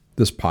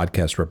This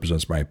podcast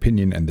represents my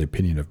opinion and the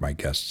opinion of my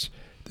guests.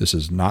 This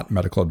is not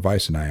medical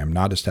advice, and I am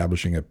not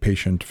establishing a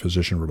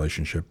patient-physician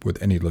relationship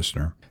with any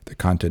listener. The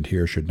content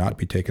here should not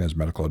be taken as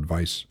medical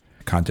advice.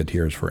 Content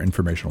here is for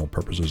informational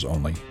purposes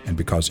only, and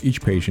because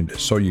each patient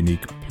is so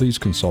unique, please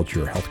consult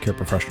your healthcare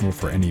professional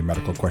for any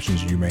medical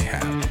questions you may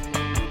have.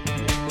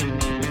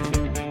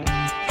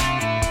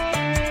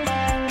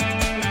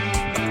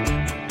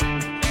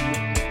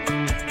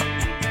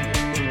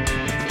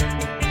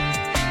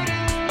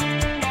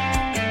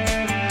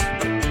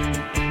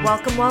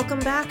 Welcome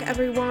back,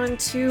 everyone,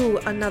 to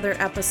another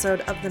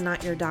episode of the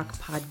Not Your Doc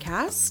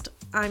podcast.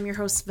 I'm your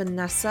host,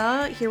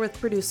 Vanessa, here with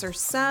producer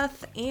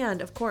Seth,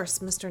 and, of course,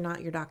 Mr.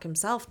 Not Your Doc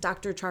himself,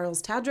 Dr.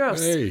 Charles Tadros.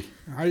 Hey,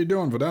 how you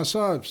doing,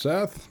 Vanessa?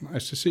 Seth,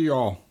 nice to see you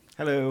all.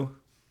 Hello.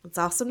 It's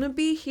awesome to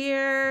be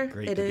here.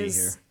 Great It to be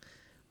is here.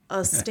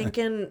 a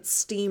stinking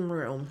steam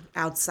room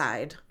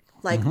outside.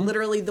 Like,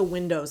 literally, the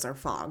windows are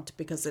fogged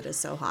because it is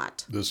so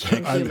hot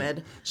and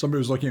humid. Somebody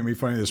was looking at me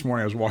funny this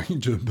morning. I was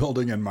walking to the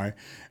building, and my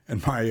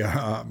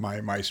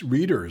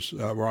readers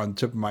were on the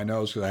tip of my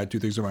nose because I had two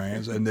things in my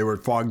hands, and they were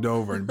fogged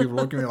over. And people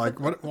were looking at me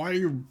like, "What? Why are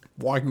you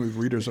walking with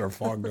readers that are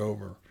fogged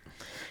over?"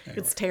 Anyway.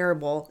 It's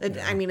terrible.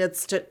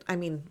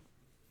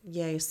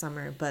 Yay,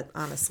 summer, but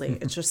honestly,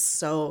 it's just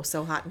so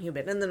hot and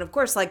humid. And then, of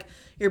course, like,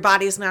 your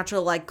body's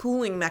natural, like,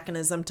 cooling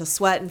mechanism to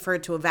sweat and for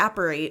it to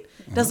evaporate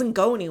doesn't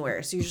go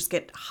anywhere. So you just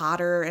get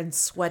hotter and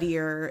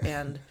sweatier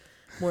and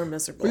more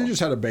miserable. Well, you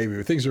just had a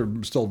baby. Things are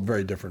still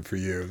very different for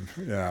you.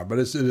 Yeah, but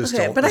it is okay,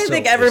 still. But I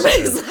think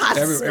everybody's hot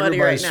and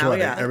sweaty right now. Sweating.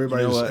 Yeah.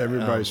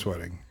 Everybody's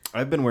sweating.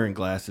 I've been wearing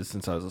glasses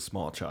since I was a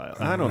small child.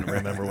 I don't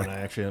remember when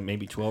I actually,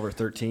 maybe 12 or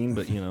 13,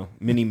 but,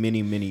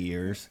 many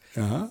years.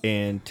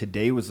 And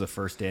today was the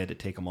first day I had to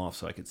take them off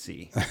so I could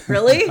see.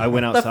 Really? I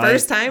went outside. The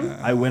first time?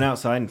 I went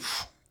outside and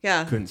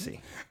couldn't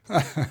see.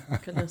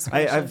 Goodness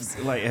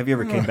Have you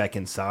ever came back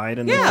inside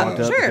and Yeah, then walked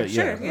up? sure, But,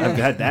 sure, yeah. I've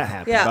had that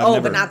happen. Yeah.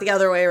 I've But not the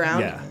other way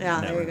around. Yeah,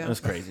 there never. you go. That's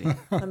crazy.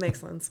 That makes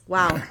sense.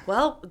 Wow.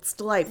 Well, it's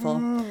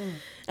delightful.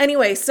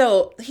 Anyway,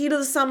 so heat of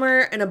the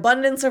summer, an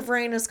abundance of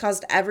rain has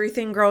caused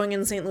everything growing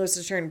in St. Louis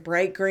to turn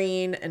bright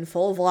green and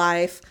full of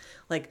life.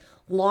 Like,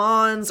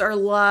 lawns are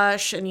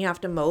lush and you have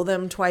to mow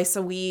them twice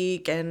a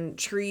week, and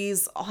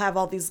trees have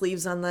all these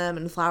leaves on them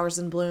and flowers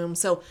in bloom.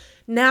 So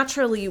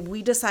naturally,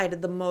 we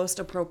decided the most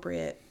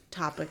appropriate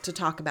topic to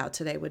talk about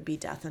today would be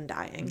death and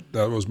dying.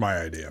 That was my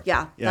idea.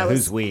 Yeah. Yeah,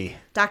 who's we?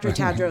 Dr.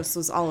 Tadros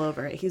was all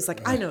over it. He's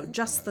like, I know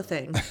just the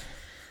thing.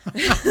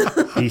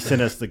 He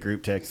sent us the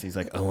group text. He's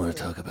like, I want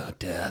to talk about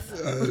death.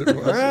 All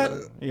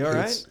right. You all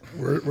right?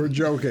 We're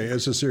joking.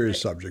 It's a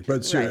serious subject,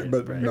 but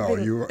no,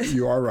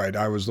 you are right.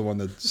 I was the one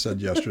that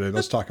said yesterday,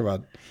 let's talk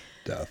about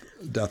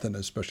death, and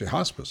especially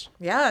hospice.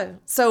 Yeah.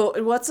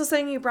 So what's the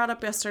saying you brought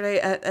up yesterday?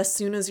 As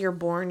soon as you're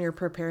born, you're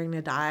preparing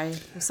to die.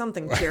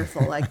 Something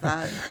cheerful like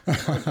that.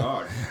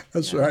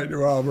 That's right.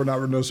 Well, we're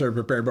not necessarily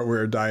preparing, but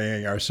we're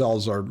dying. Our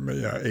cells are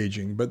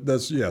aging. But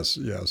that's yes,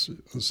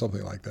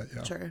 something like that.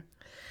 Yeah. Sure.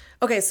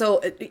 Okay.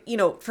 So,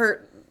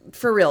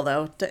 for real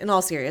though, in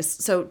all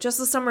seriousness, so just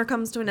as summer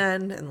comes to an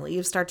end and the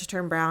leaves start to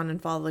turn brown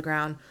and fall to the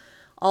ground,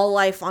 all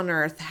life on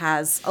Earth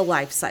has a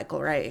life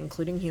cycle, right?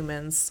 Including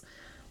humans.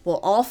 We'll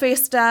all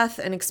face death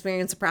and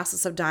experience a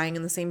process of dying,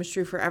 and the same is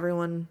true for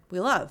everyone we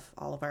love.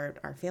 All of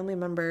our family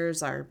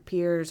members, our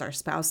peers, our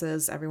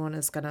spouses, everyone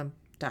is going to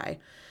die.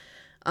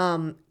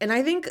 And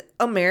I think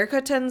America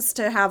tends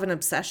to have an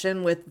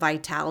obsession with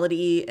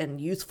vitality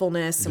and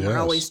youthfulness, and we're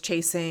always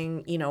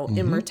chasing,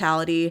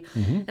 immortality.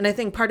 And I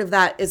think part of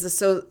that is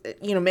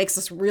makes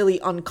us really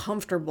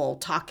uncomfortable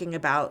talking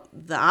about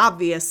the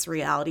obvious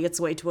reality. It's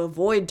a way to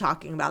avoid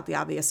talking about the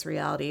obvious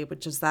reality,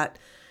 which is that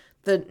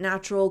the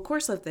natural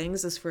course of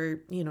things is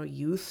for,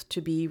 youth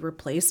to be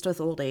replaced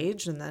with old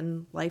age, and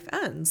then life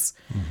ends.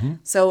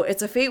 So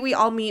it's a fate we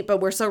all meet, but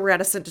we're so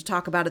reticent to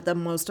talk about it that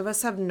most of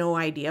us have no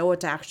idea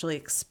what to actually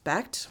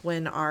expect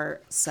when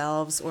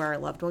ourselves or our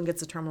loved one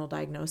gets a terminal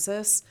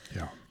diagnosis.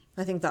 Yeah.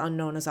 I think the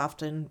unknown is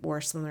often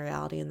worse than the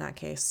reality in that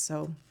case.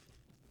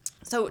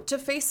 So to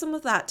face some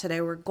of that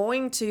today, we're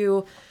going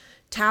to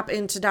tap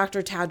into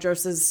Dr.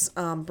 Tadros's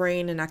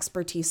brain and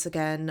expertise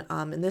again,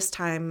 and this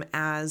time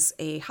as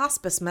a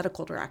hospice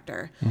medical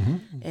director.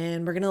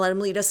 And we're going to let him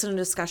lead us in a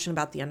discussion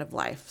about the end of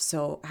life.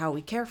 So how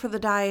we care for the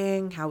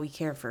dying, how we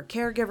care for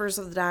caregivers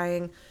of the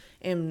dying,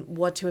 and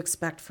what to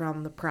expect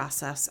from the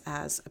process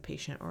as a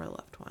patient or a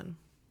loved one.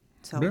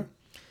 So, yeah,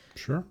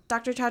 sure.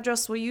 Dr.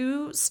 Tadros, will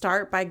you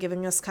start by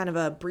giving us kind of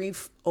a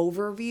brief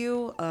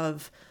overview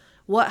of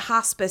what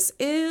hospice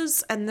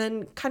is, and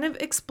then kind of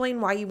explain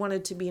why you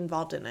wanted to be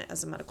involved in it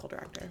as a medical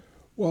director?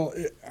 Well,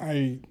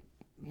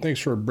 thanks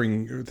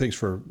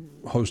for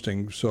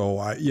hosting. So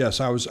I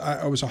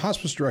was a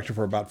hospice director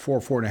for about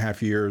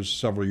 4.5 years,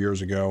 several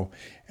years ago,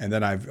 and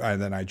then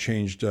I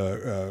changed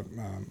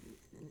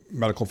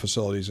medical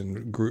facilities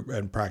and group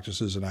and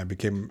practices, and I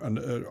became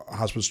a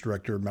hospice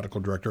director,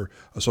 medical director,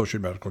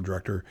 associate medical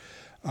director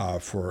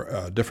for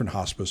a different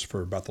hospice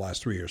for about the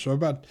last 3 years. So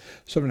about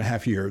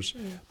 7.5 years.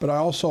 But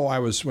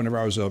whenever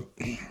I was a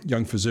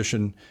young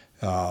physician,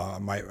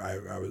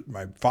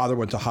 My father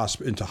went to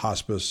into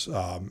hospice,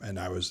 and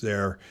I was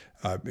there.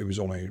 It was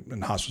only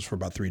in hospice for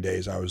about 3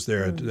 days. I was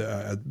there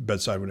at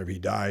bedside whenever he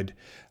died.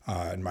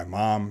 And my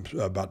mom,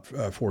 about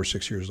 4 or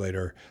 6 years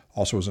later,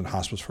 also was in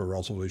hospice for a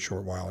relatively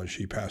short while, and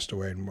she passed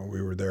away. And when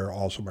we were there,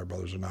 also my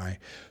brothers and I.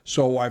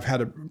 So I've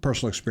had a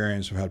personal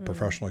experience. I've had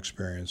professional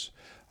experience.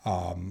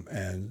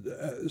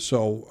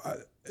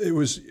 It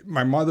was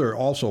my mother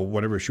also,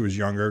 whenever she was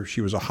younger,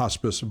 she was a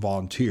hospice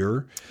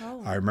volunteer.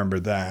 Oh. I remember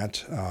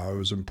that. It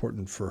was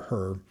important for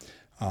her.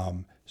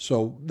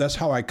 So that's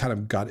how I kind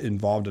of got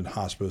involved in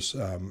hospice.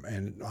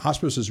 And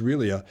hospice is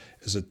really a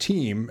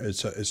team.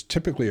 It's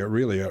typically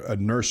a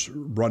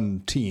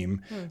nurse-run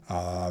team.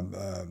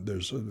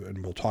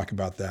 And we'll talk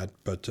about that.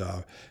 But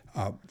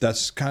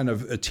that's kind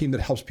of a team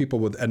that helps people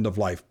with end of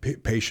life,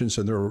 patients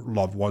and their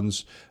loved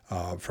ones,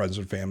 friends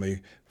and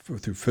family,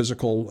 through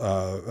physical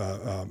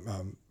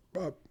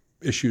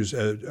issues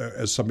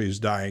as somebody's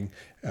dying,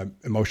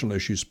 emotional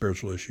issues,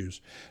 spiritual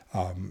issues.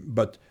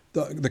 But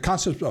the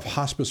concept of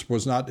hospice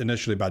was not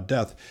initially about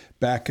death.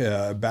 Back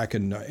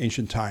in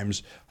ancient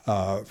times,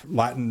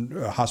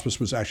 Latin hospice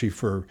was actually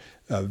for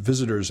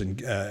visitors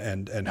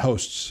and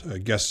hosts,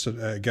 guests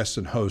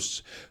and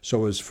hosts. So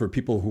it was for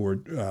people who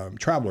were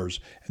travelers,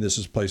 and this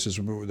is places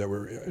that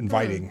were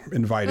inviting.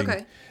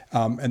 Okay.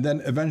 And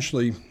then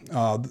eventually,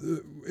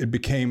 it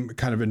became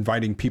kind of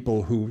inviting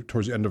people who,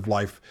 towards the end of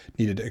life,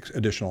 needed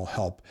additional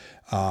help.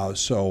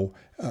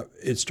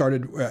 It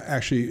started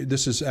actually.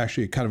 This is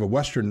actually kind of a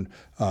Western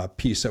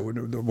piece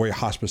the way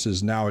hospice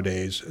is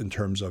nowadays in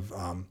terms of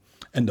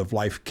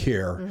end-of-life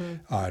care,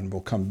 and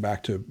we'll come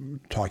back to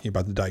talking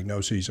about the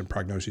diagnoses and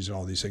prognoses and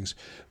all these things.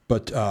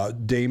 But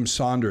Dame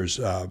Saunders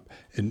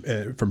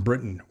from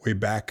Britain, way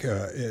back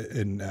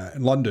in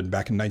London,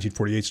 back in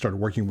 1948, started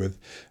working with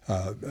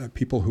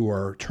people who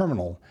are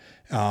terminal,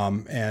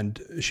 and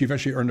she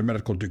eventually earned a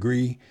medical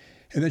degree.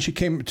 And then she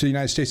came to the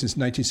United States in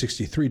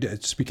 1963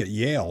 to speak at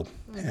Yale.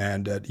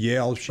 And at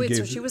Yale,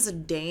 so she was a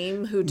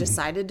dame who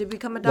decided to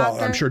become a doctor?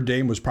 Well, I'm sure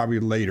dame was probably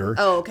later.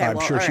 Oh, okay. I'm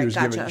sure she was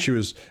gotcha.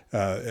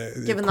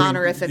 given the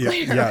honorific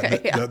later.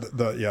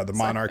 The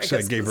monarchs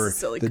gave her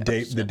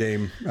the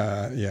dame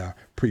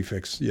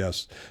prefix,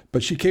 yes.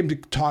 But she came to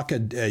talk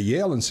at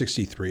Yale in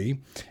 '63,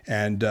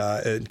 and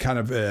it kind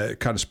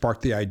of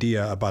sparked the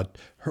idea about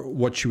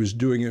what she was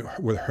doing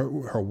with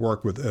her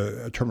work with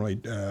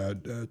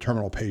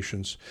terminal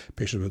patients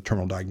with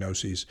terminal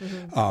diagnoses.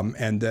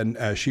 And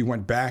then she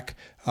went back,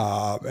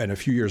 and a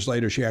few years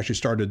later, she actually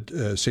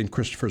started St.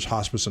 Christopher's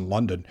Hospice in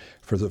London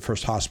for the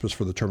first hospice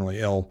for the terminally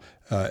ill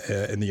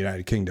in the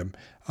United Kingdom.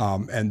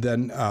 And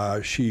then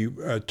she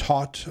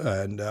taught,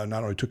 and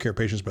not only took care of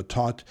patients, but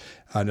taught,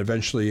 and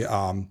eventually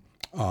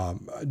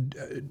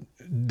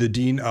the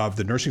dean of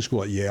the nursing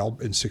school at Yale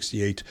in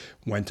 '68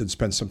 went and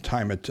spent some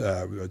time at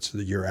it's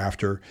the year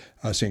after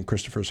St.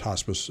 Christopher's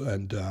Hospice,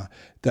 and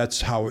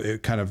that's how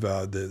it kind of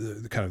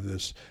the kind of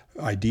this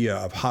idea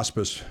of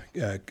hospice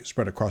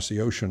spread across the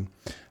ocean.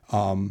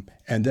 And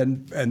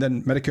then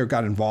Medicare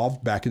got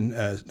involved back in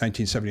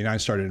 1979.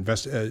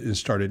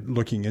 Started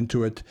looking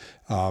into it,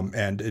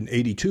 and in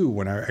 '82,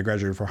 when I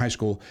graduated from high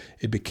school,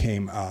 it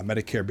became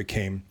Medicare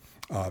became.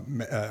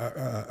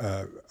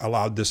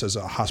 Allowed this as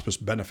a hospice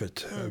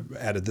benefit,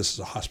 added this as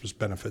a hospice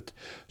benefit.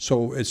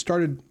 So it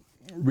started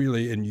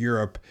really in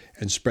Europe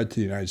and spread to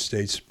the United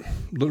States,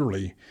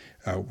 literally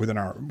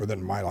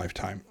within my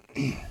lifetime.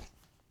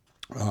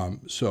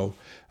 So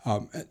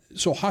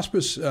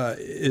hospice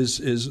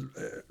is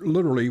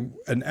literally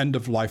an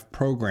end-of-life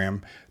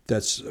program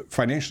that's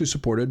financially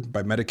supported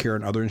by Medicare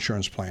and other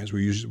insurance plans.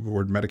 We use the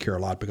word Medicare a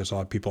lot because a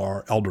lot of people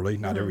are elderly,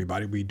 not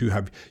everybody. We do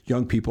have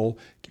young people,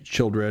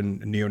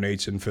 children,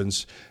 neonates,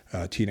 infants,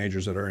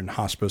 teenagers that are in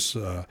hospice.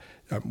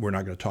 We're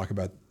not going to talk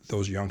about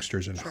those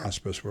youngsters in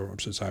hospice,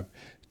 since I've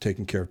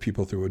taken care of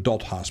people through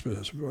adult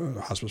hospice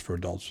for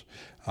adults.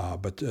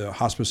 But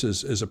hospice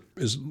is a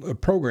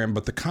program,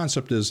 but the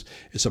concept is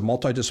it's a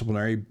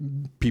multidisciplinary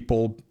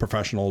people,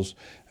 professionals,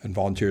 and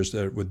volunteers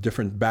with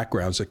different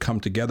backgrounds that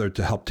come together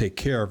to help take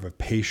care of a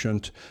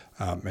patient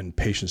and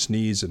patient's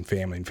needs and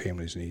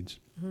family's needs.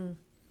 Mm-hmm.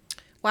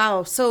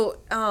 Wow. So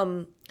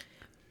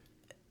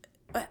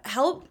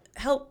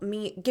help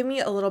me, give me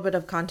a little bit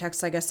of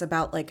context, I guess,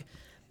 about like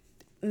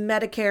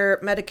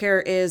Medicare.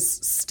 Medicare is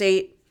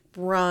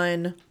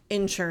state-run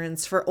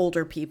insurance for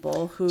older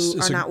people who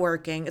are not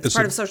working. It's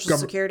part of Social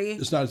Security.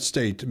 It's not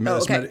state. It's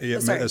Medicaid. Yeah.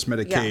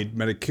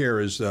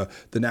 Medicare is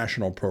the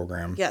national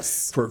program.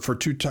 Yes. For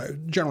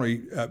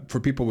generally for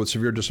people with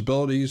severe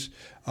disabilities,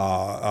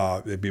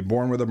 they'd be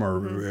born with them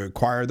or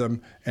acquire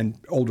them, and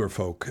older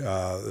folk.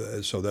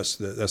 So that's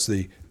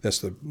the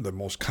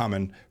most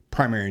common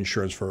primary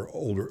insurance for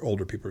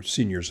older people,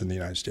 seniors in the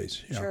United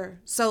States. Yeah. Sure.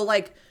 So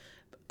like,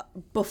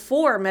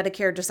 before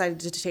Medicare decided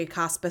to take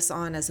hospice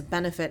on as a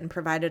benefit and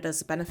provide it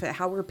as a benefit,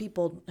 how were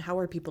people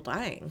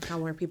dying? How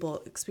were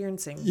people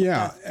experiencing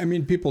death? I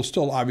mean, people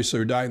still obviously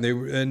were dying.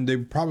 They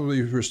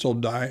probably were still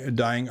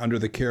dying under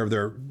the care of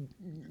their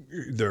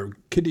their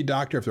kidney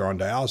doctor if they're on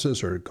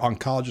dialysis, or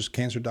oncologist,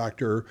 cancer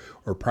doctor,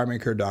 or primary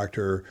care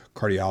doctor,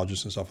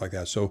 cardiologist, and stuff like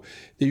that. So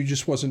it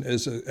just wasn't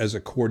as a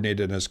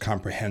coordinated and as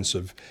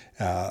comprehensive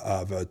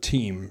of a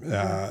team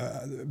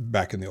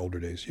back in the older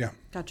days. Yeah.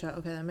 Gotcha.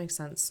 Okay, that makes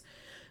sense.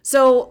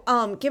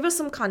 So give us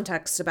some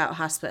context about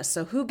hospice.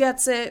 So who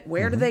gets it?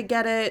 Where do they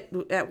get it?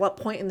 At what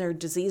point in their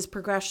disease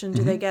progression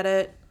do they get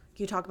it?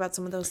 Can you talk about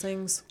some of those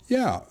things?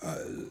 Yeah.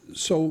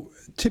 So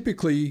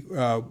typically,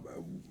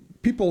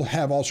 people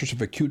have all sorts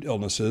of acute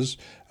illnesses.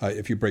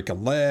 If you break a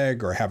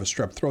leg or have a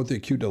strep throat, the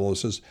acute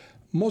illnesses.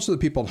 Most of the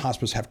people in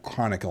hospice have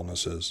chronic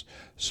illnesses.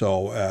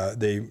 So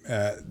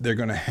they're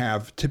going to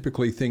have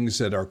typically things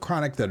that are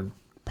chronic that are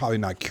probably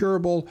not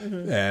curable,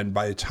 and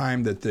by the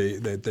time that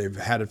they've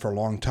had it for a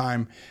long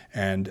time,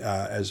 and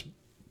as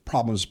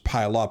problems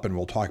pile up, and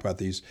we'll talk about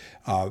these,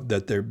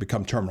 that they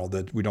become terminal,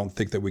 that we don't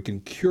think that we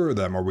can cure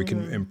them or we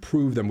can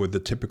improve them with the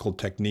typical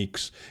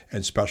techniques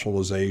and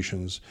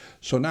specializations.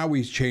 So now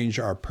we change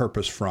our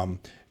purpose from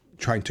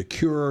trying to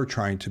cure,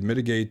 trying to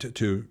mitigate,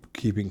 to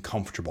keeping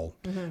comfortable.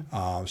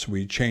 So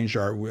we changed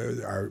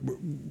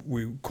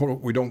we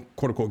don't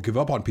quote unquote give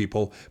up on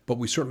people, but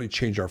we certainly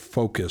change our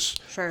focus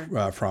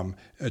from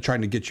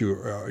trying to get you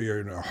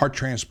your heart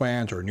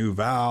transplant or a new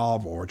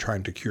valve, or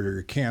trying to cure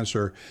your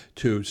cancer,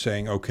 to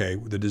saying, okay,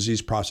 the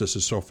disease process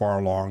is so far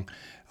along.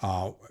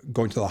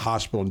 Going to the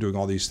hospital and doing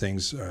all these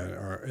things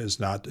is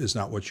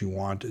not what you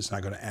want. It's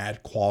not going to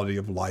add quality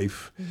of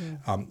life.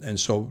 And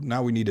so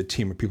now we need a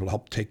team of people to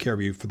help take care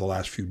of you for the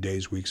last few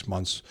days, weeks,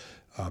 months,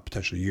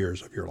 potentially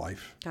years of your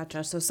life.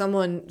 Gotcha. So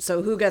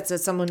who gets it?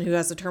 Someone who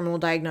has a terminal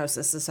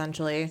diagnosis,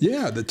 essentially.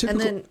 Yeah, the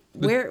typical. And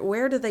then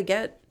where do they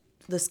get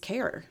this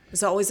care?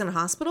 Is it always in a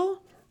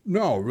hospital?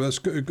 No, that's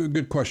a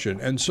good question.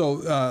 And so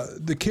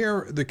the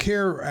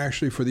care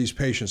actually for these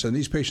patients, and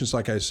these patients,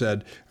 like I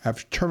said,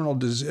 have terminal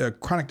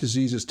chronic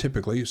diseases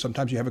typically.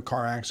 Sometimes you have a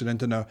car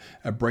accident and a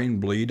brain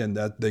bleed, and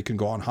that they can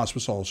go on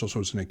hospice also, so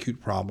it's an acute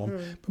problem.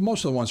 But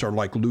most of the ones are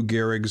like Lou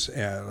Gehrig's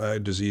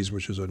disease,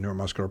 which is a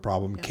neuromuscular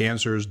problem,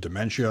 cancers,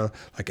 dementia,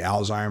 like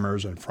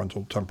Alzheimer's and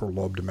frontal temporal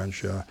lobe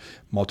dementia,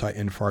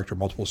 multi-infarct or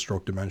multiple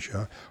stroke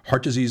dementia,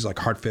 heart disease like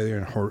heart failure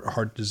and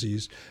heart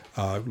disease,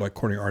 like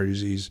coronary artery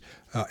disease,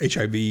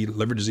 HIV,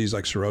 liver disease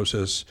like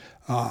cirrhosis,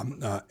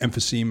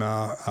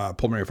 emphysema,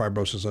 pulmonary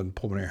fibrosis and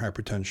pulmonary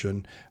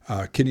hypertension,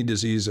 kidney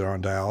disease that are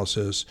on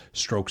dialysis,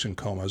 strokes and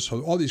comas.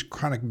 So all these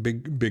chronic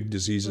big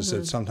diseases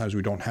that sometimes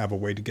we don't have a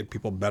way to get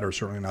people better,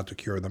 certainly not to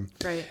cure them.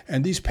 Right.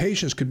 And these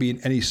patients could be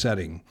in any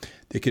setting.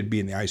 They could be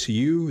in the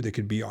ICU. They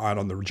could be out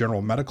on the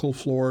general medical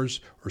floors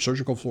or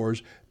surgical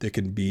floors. They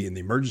can be in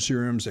the emergency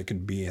rooms. They can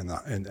be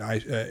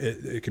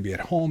it could be at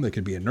home. They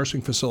could be in a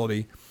nursing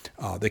facility.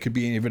 They could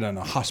be even in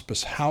a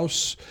hospice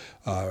house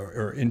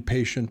or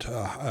inpatient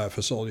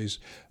facilities.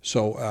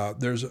 So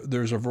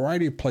there's a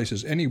variety of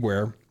places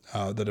anywhere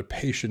that a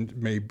patient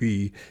may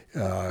be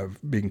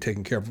being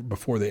taken care of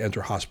before they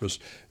enter hospice.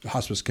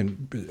 Hospice can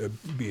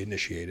be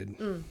initiated.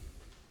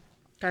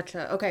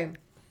 Gotcha. Okay.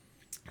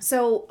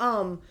 So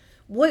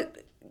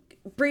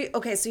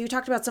so you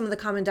talked about some of the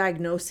common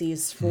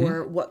diagnoses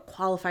for what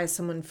qualifies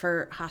someone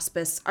for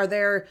hospice. Are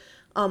there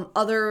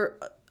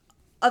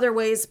other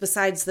ways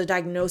besides the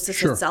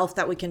diagnosis itself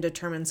that we can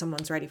determine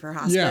someone's ready for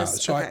hospice? Yeah,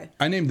 so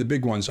I named the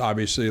big ones,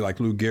 obviously, like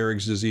Lou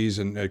Gehrig's disease,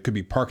 and it could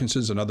be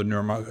Parkinson's, another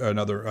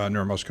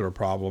neuromuscular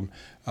problem,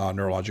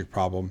 neurologic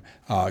problem,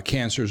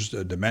 cancers,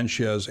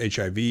 dementias,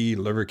 HIV,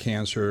 liver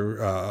cancer,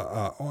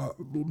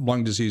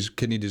 lung disease,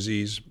 kidney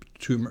disease,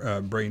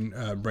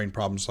 brain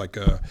problems like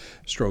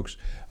strokes.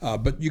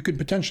 But you could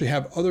potentially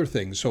have other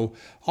things. So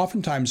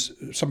oftentimes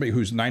somebody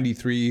who's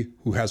 93,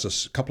 who has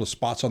a couple of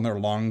spots on their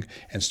lung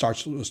and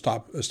stops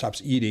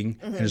eating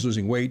and is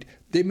losing weight,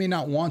 they may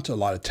not want a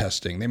lot of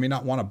testing. They may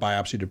not want a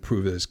biopsy to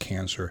prove it is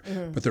cancer,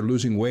 but they're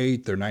losing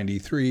weight, they're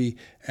 93.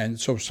 And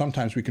so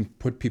sometimes we can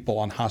put people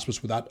on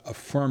hospice without a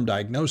firm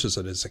diagnosis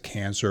that it's a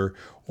cancer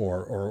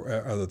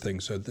or other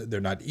things. So they're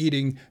not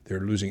eating,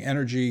 they're losing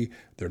energy,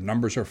 their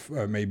numbers are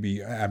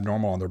maybe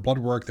abnormal on their blood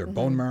work, their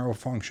bone marrow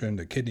function,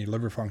 their kidney,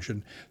 liver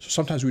function. So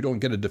sometimes we don't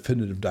get a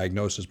definitive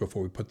diagnosis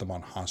before we put them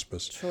on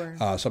hospice. Sure.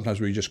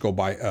 Sometimes we just go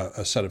by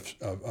a set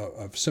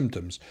of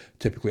symptoms,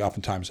 typically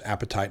oftentimes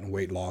appetite and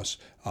weight loss,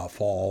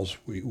 falls,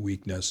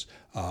 weakness,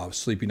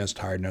 sleepiness,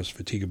 tiredness,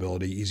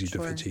 fatigability, easy to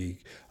fatigue.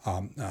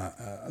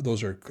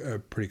 Those are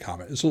pretty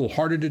common. It's a little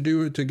harder to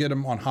do to get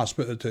them on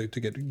hospital to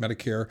get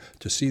Medicare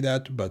to see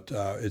that, but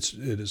it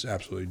is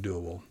absolutely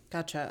doable.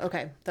 Gotcha.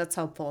 Okay, that's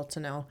helpful to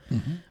know.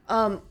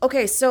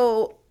 Okay,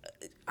 so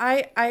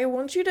I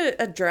want you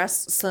to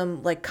address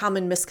some like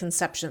common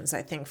misconceptions,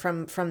 I think,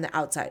 from the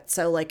outside.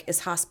 So like,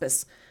 is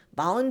hospice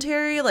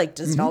voluntary? Like,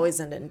 does it always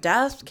end in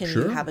death? Can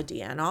you have a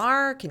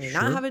DNR? Can you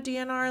not have a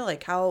DNR?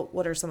 Like,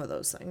 what are some of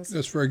those things?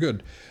 That's very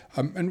good.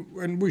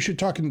 And we should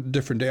talk in a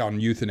different day on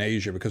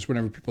euthanasia, because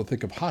whenever people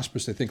think of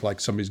hospice, they think like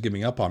somebody's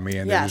giving up on me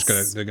and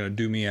they're going to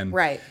do me in.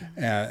 Right.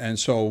 And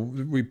so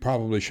we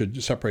probably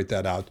should separate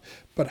that out.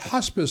 But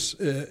hospice,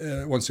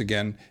 once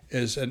again,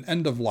 is an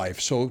end of life.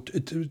 So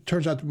it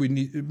turns out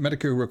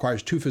Medicare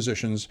requires two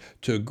physicians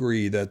to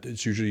agree that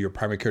it's usually your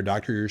primary care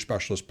doctor, your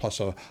specialist, plus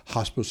a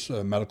hospice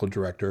medical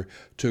director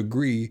to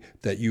agree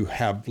that you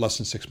have less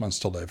than 6 months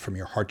to live from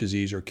your heart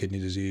disease or kidney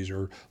disease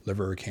or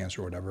liver or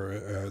cancer or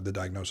whatever the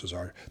diagnoses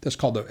are. That's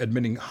called the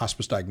admitting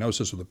hospice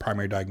diagnosis, or the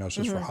primary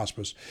diagnosis for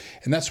hospice.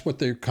 And that's what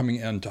they're coming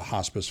into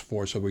hospice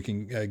for, so we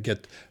can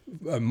get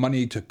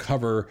money to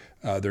cover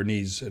their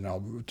needs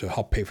to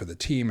help pay for the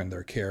team and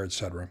their care, et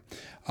cetera.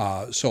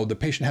 So the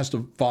patient has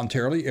to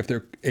voluntarily, if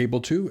they're able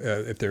to,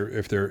 if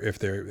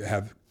they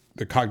have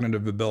the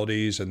cognitive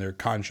abilities and they're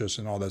conscious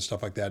and all that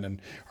stuff like that,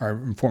 and are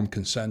informed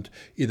consent,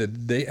 either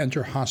they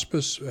enter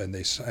hospice and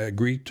they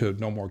agree to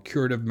no more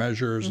curative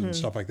measures and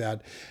stuff like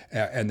that,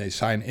 and they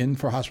sign in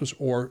for hospice,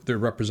 or their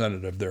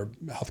representative, their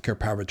healthcare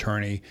power of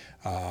attorney,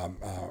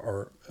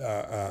 or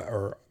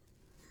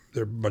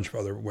there are a bunch of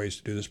other ways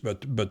to do this,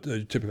 but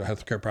the typical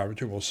healthcare power of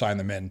attorney will sign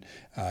them in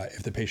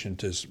if the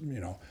patient is,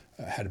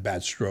 had a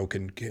bad stroke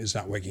and is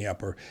not waking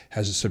up, or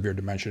has a severe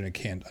dementia and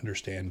can't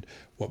understand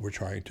what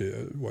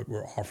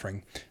we're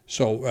offering.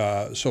 So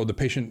the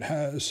patient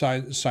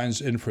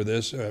signs in for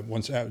this.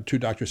 Once two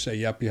doctors say,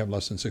 "Yep, you have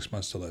less than 6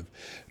 months to live."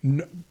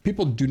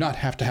 People do not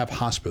have to have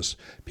hospice.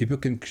 People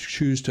can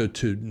choose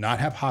to not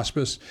have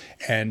hospice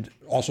and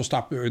also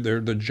stop their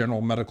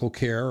general medical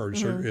care or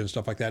and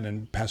stuff like that,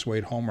 and pass away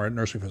at home or at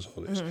nursing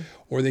facilities.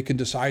 Or they can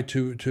decide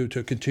to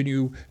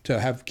continue to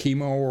have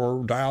chemo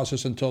or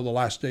dialysis until the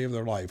last day of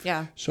their life.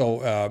 Yeah.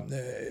 So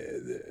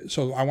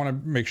I want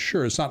to make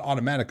sure it's not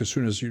automatic. As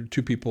soon as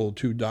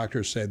two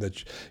doctors say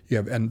that you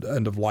have end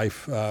of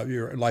life,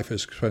 your life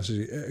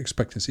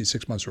expectancy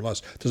 6 months or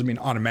less, doesn't mean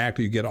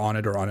automatically you get on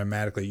it, or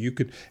automatically you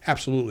could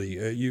absolutely.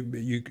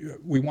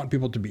 We want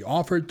people to be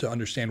offered to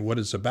understand what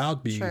it's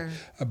about,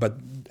 but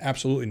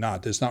absolutely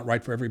not. It's not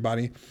right for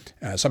everybody.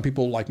 Some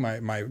people, like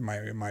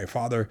my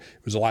father,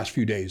 it was the last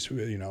few days.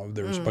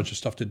 There was a bunch of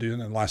stuff to do,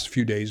 and in the last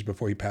few days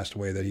before he passed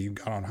away, that he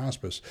got on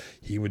hospice.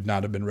 He would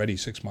not have been ready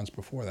 6 months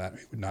before that.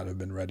 He would not have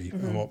been ready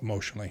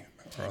emotionally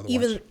or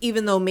otherwise.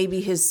 Even though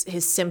maybe his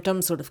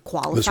symptoms sort of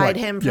qualified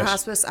him for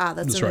hospice.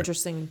 That's an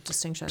interesting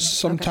distinction.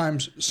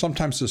 Sometimes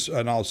this,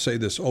 and I'll say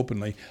this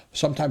openly,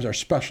 sometimes our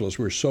specialists,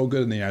 we're so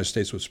good in the United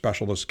States with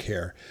specialist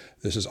care.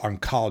 This is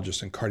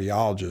oncologists and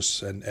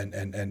cardiologists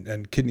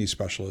and kidney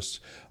specialists.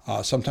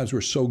 Sometimes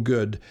we're so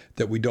good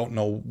that we don't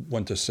know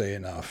when to say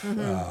enough.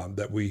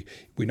 That we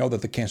know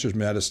that the cancer is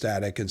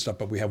metastatic and stuff,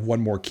 but we have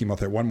one more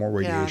chemotherapy, one more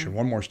radiation,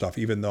 one more stuff,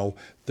 even though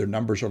their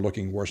numbers are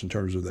looking worse in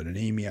terms of their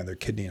anemia and their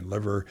kidney and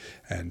liver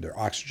and their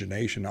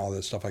oxygenation, all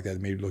that stuff like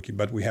that may be looking,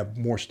 but we have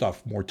more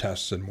stuff, more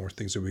tests, and more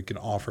things that we can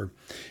offer.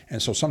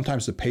 And so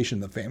sometimes the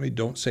patient and the family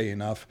don't say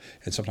enough,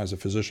 and sometimes the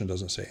physician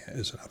doesn't say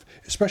is enough.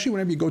 Especially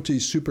whenever you go to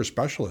these super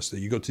specialists, that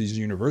you go to these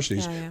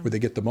universities where they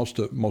get the most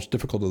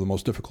difficult of the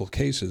most difficult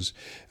cases.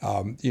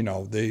 They're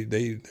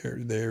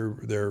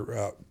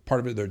part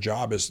of it. Their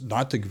job is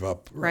not to give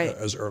up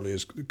as early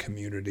as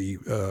community,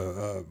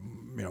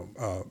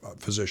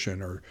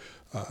 physician or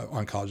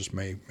oncologist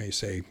may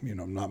say,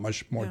 not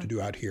much more to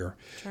do out here.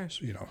 Sure.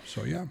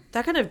 So yeah.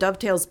 That kind of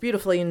dovetails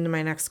beautifully into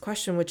my next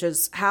question, which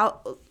is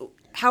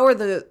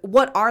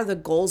what are the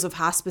goals of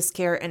hospice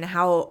care, and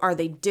how are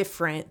they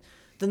different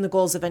than the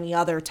goals of any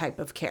other type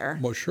of care?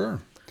 Well,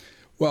 sure.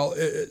 Well,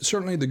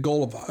 certainly the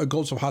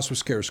goals of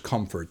hospice care is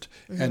comfort,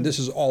 and this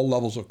is all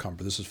levels of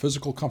comfort. This is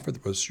physical comfort,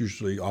 but it's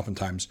usually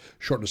oftentimes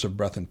shortness of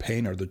breath and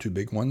pain are the two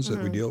big ones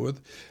that we deal with.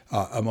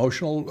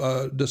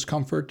 Emotional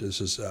discomfort.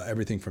 This is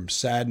everything from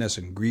sadness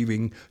and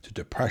grieving to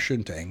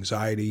depression to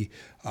anxiety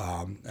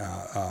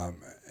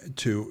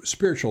to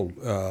spiritual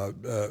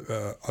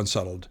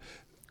unsettled.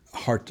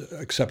 Heart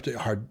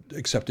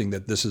accepting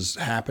that this is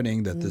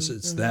happening, that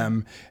it's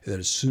them, that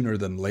it's sooner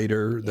than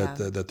later, that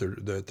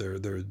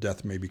their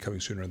death may be coming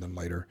sooner than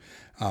later.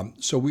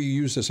 So we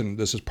use this, and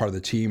this is part of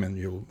the team, and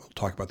we'll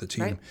talk about the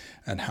team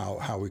and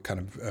how we kind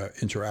of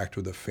interact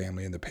with the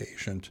family and the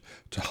patient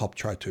to help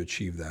try to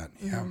achieve that.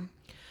 Yeah.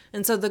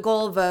 And so the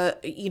goal of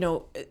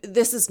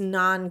this is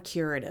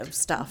non-curative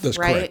stuff, That's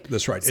right? Correct.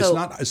 That's right. So,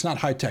 it's not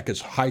high tech. It's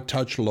high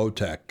touch, low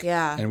tech.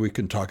 Yeah. And we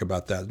can talk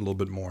about that a little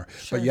bit more.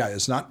 Sure. But yeah,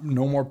 it's no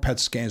more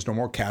PET scans, no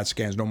more CAT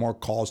scans, no more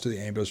calls to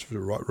the ambulance to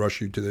rush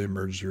you to the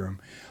emergency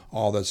room.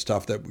 All that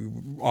stuff that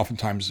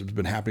oftentimes has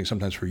been happening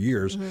sometimes for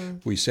years.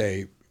 We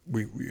say.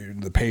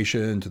 The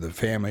patient, the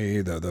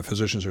family, the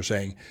physicians are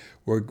saying,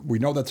 we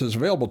know that this is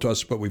available to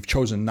us, but we've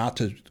chosen not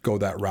to go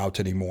that route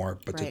anymore.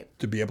 But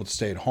to be able to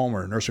stay at home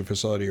or a nursing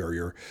facility or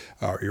your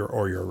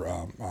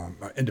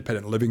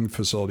independent living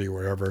facility or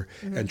wherever,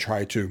 and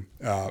try to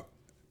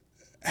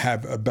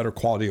have a better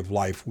quality of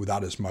life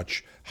without as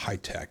much high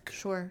tech.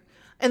 Sure.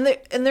 And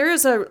there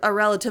is a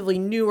relatively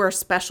newer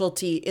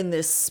specialty in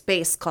this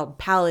space called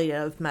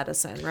palliative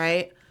medicine,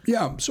 right?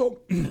 Yeah. So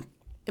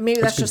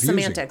Maybe that's It's just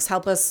confusing. semantics.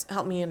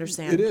 Help me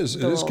understand. It is.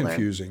 It a is little bit.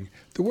 confusing.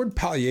 The word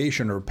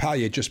palliation or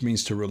palliate just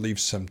means to relieve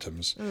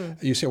symptoms.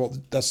 You say, well,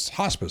 that's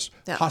hospice.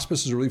 Yeah.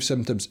 Hospice is relieve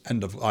symptoms,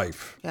 end of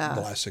life, Yeah.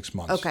 the last 6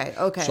 months. Okay.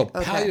 So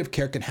palliative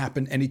care can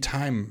happen any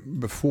time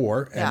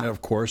before, and Yeah.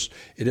 of course,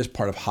 it is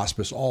part of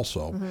hospice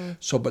also.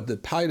 So, but the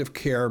palliative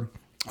care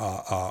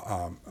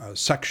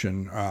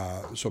section,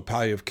 so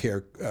palliative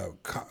care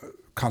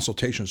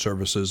consultation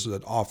services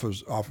that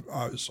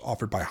is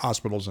offered by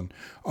hospitals and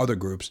other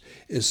groups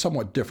is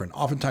somewhat different.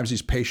 Oftentimes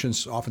these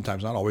patients,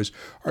 oftentimes not always,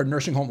 are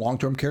nursing home,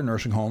 long-term care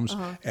nursing homes,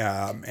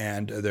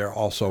 and they're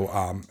also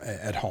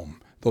at home.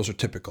 Those are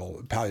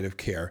typical palliative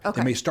care. Okay.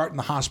 They may start in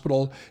the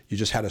hospital. You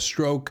just had a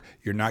stroke.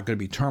 You're not going to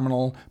be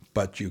terminal,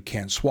 but you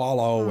can't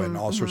swallow and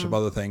all sorts of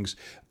other things.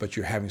 But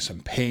you're having some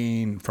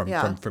pain from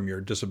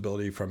your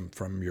disability,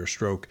 from your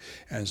stroke,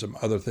 and some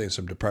other things,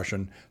 some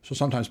depression. So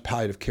sometimes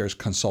palliative care is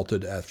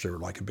consulted after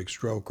like a big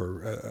stroke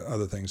or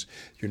other things.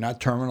 You're not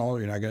terminal.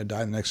 You're not going to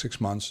die in the next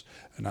 6 months.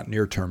 Not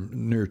near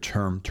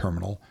term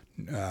terminal.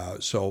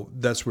 So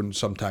that's when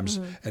sometimes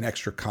an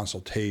extra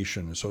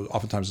consultation. So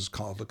oftentimes it's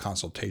called a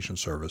consultation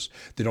service.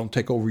 They don't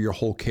take over your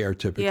whole care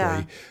typically.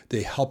 Yeah.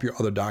 They help your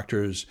other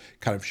doctors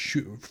kind of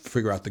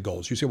figure out the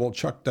goals. You say, well,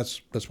 Chuck,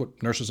 that's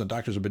what nurses and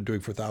doctors have been doing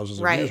for thousands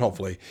of years,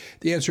 hopefully.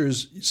 The answer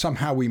is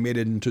somehow we made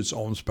it into its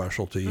own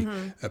specialty,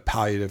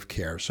 palliative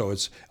care. So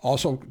it's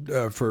also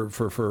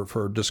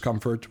for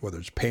discomfort, whether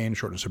it's pain,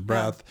 shortness of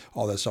breath,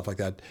 all that stuff like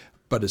that.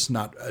 But it's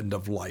not end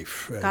of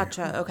life.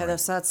 Gotcha. Okay, Right.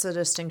 that's the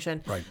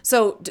distinction. Right.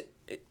 So,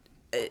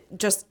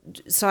 just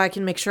so I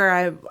can make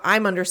sure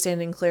I'm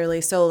understanding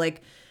clearly. So,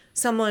 like,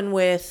 someone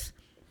with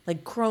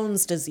like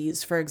Crohn's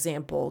disease, for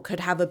example, could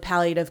have a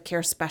palliative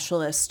care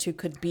specialist who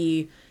could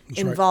be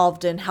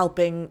involved in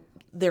helping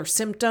their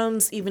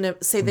symptoms, even if,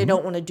 say, they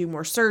don't want to do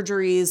more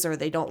surgeries or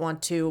they don't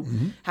want to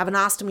have an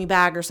ostomy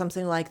bag or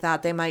something like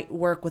that. They might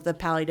work with a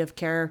palliative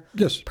care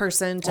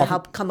person to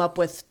help come up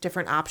with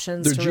different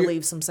options to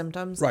relieve some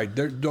symptoms. Right.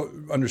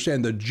 Don't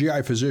understand the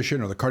GI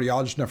physician or the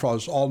cardiologist,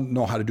 nephrologist all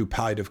know how to do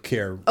palliative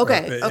care.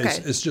 Okay.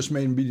 It's just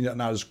maybe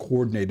not as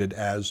coordinated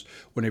as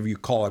whenever you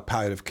call a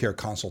palliative care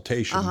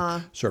consultation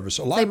service.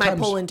 A lot They of might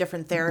times, pull in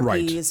different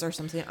therapies or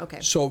something.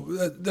 Okay. So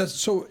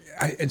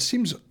it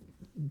seems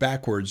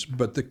backwards,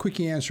 but the quick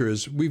answer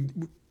is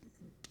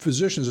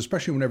physicians,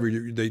 especially whenever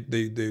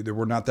there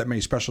were not that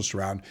many specialists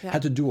around,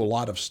 had to do a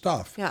lot of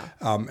stuff. Yeah.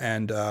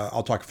 And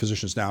I'll talk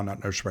physicians now,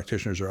 not nurse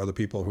practitioners or other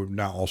people who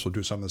now also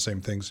do some of the same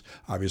things,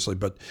 obviously.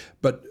 But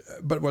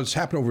what's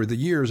happened over the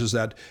years is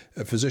that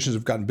physicians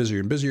have gotten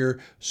busier and busier,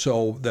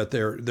 so that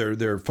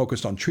they're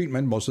focused on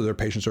treatment. Most of their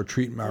patients are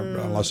treatment,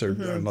 unless they're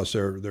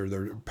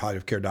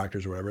palliative care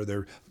doctors or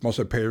whatever. Most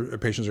of their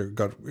patients are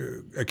got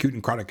acute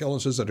and chronic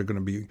illnesses that are going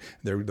to be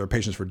their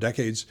patients for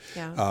decades.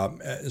 Yeah.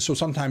 So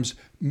sometimes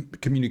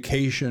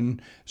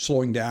communication,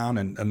 slowing down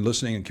and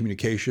listening and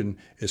communication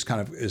is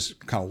kind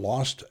of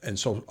lost. And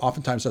so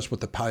oftentimes that's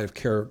what the palliative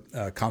care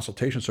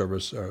consultation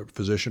service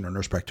physician or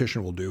nurse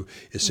practitioner will do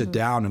is sit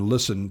down and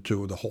listen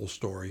to the whole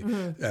story,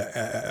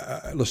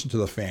 listen to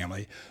the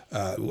family,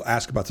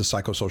 ask about the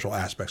psychosocial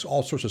aspects,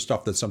 all sorts of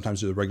stuff that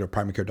sometimes the regular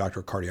primary care doctor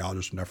or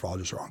cardiologist or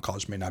nephrologist or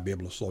oncologist may not be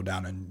able to slow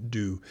down and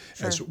do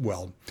as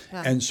well.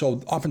 Yeah. And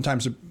so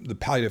oftentimes the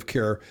palliative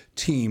care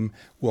team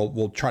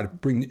will try to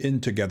bring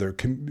in together.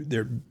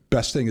 Their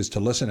best thing is to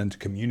listen and to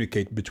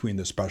communicate between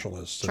the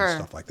specialists and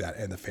stuff like that,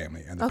 and the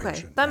family and the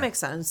patient. That makes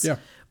sense. Yeah.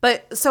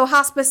 But so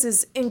hospice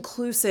is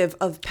inclusive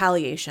of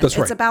palliation. That's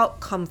right. It's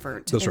about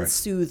comfort and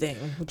soothing,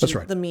 which is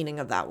the meaning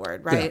of that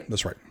word, right? Yeah,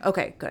 that's right.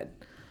 Okay, good.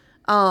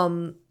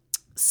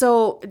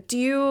 So do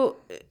you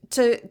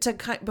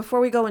before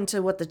we go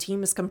into what the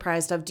team is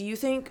comprised of, do you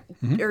think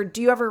or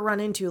do you ever run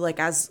into, like,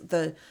 as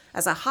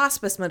a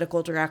hospice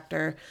medical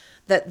director,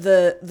 that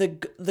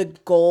the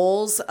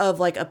goals of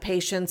like a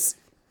patient's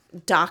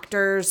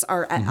doctors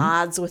are at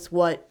odds with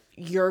what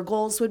your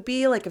goals would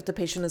be? Like, if the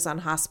patient is on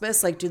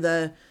hospice, like, is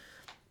there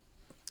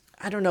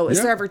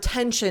ever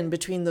tension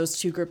between those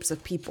two groups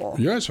of people?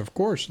 Yes, of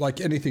course.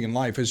 Like anything in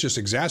life, it's just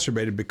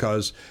exacerbated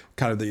because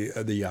kind of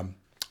the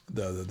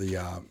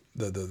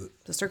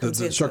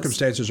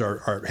circumstances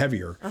are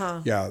heavier.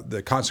 Yeah,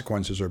 the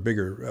consequences are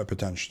bigger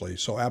potentially.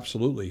 So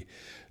absolutely.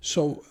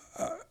 So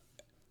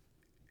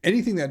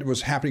anything that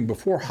was happening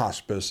before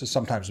hospice is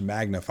sometimes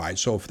magnified.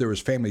 So if there was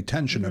family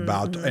tension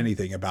about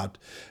anything, about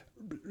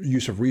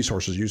use of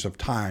resources, use of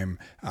time,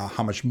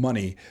 how much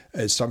money,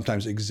 is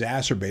sometimes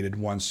exacerbated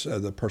once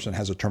the person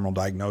has a terminal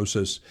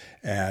diagnosis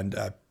and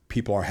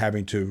people are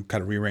having to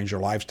kind of rearrange their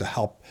lives to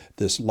help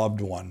this loved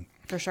one.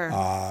 For sure.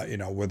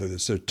 Whether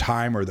it's their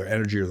time or their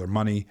energy or their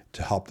money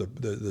to help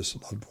this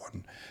loved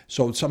one.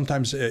 So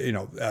sometimes,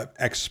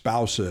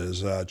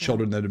 ex-spouses,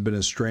 children that have been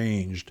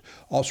estranged,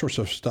 all sorts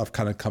of stuff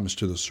kind of comes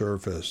to the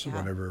surface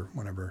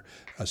whenever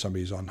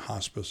somebody's on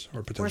hospice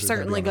or potentially. We're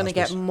certainly going to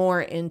get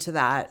more into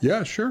that.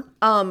 Yeah, sure.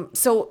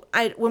 So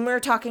when we were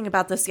talking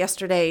about this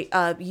yesterday,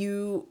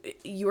 you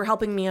were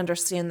helping me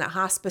understand that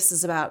hospice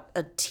is about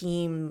a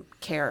team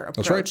care approach.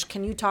 That's right.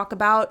 Can you talk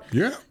about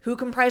who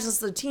comprises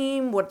the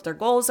team, what their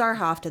goals are,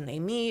 how often they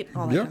meet,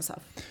 all that kind of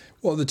stuff.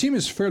 Well, the team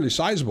is fairly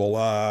sizable,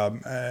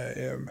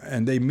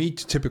 and they meet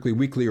typically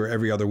weekly or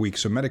every other week.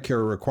 So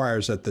Medicare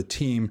requires that the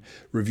team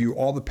review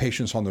all the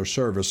patients on their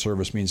service.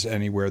 Service means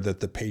anywhere that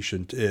the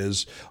patient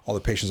is, all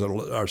the patients that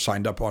are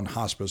signed up on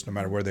hospice, no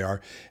matter where they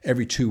are,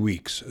 every 2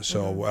 weeks.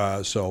 So,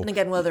 And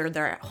again, whether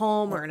they're at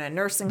home or in a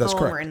nursing home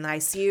correct. or in the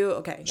ICU.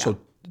 Okay. Yeah. So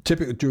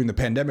typically during the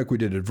pandemic, we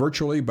did it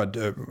virtually, but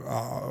the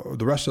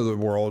rest of the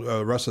world,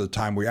 the rest of the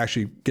time, we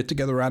actually get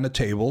together around a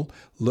table,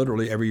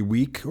 literally every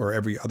week or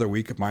every other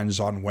week. Mine is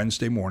on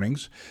Wednesday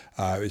mornings.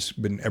 It's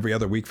been every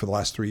other week for the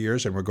last 3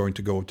 years, and we're going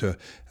to go to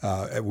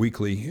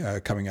weekly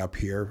coming up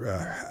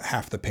here.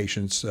 Half the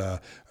patients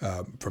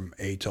from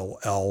A till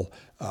L,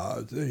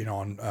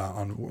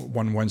 on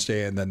one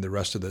Wednesday, and then the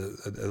rest of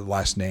the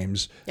last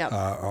names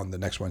on the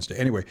next Wednesday.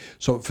 Anyway,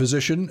 so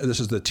physician, this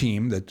is the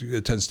team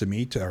that tends to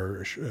meet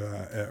or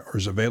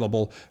is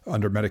available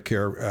under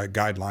Medicare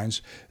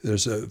guidelines.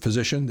 There's a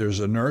physician, there's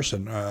a nurse,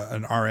 an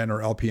RN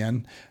or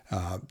LPN.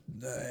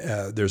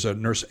 There's a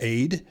nurse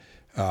aide.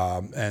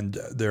 And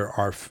there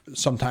are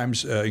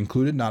sometimes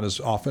included, not as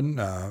often,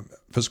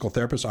 physical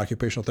therapists,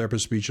 occupational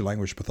therapists, speech and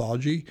language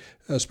pathology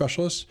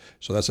specialists.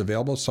 So that's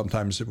available.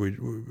 Sometimes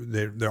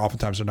they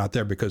oftentimes are not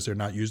there because they're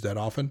not used that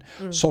often.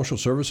 Social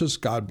services,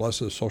 God bless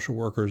the social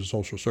workers and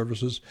social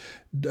services.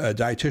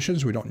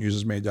 Dietitians, we don't use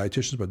as many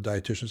dietitians, but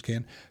dietitians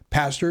can.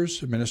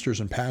 Pastors, ministers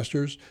and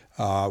pastors.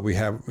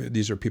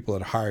 These are people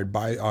that are hired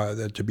by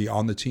to be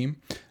on the team.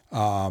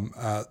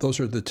 Those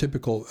are the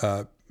typical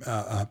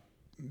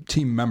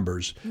team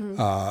members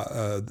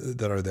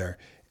that are there.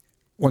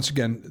 Once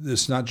again,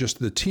 it's not just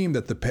the team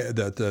that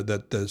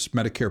this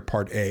Medicare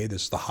Part A,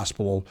 this is the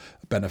hospital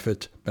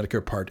benefit,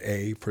 Medicare Part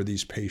A for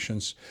these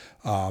patients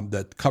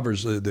that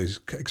covers the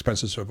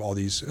expenses of all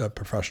these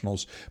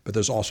professionals. But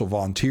there's also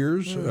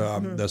volunteers.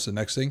 That's the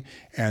next thing.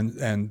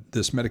 And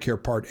this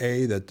Medicare Part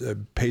A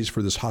that pays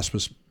for this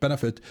hospice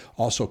benefit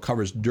also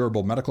covers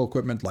durable medical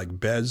equipment like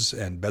beds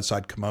and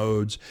bedside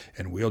commodes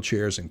and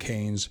wheelchairs and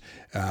canes,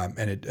 and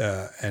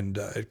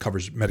it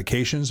covers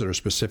medications that are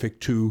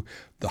specific to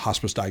the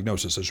hospice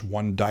diagnosis. There's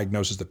one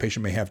diagnosis. The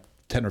patient may have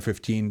 10 or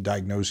 15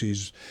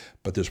 diagnoses,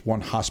 but there's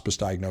one hospice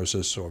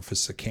diagnosis. So if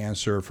it's the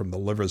cancer from the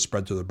liver that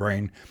spread to the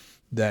brain,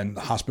 then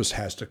the hospice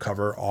has to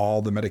cover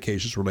all the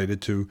medications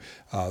related to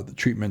the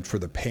treatment for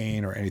the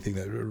pain or anything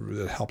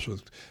that helps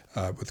with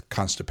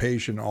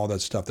constipation, all that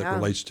stuff that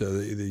relates to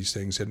these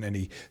things, and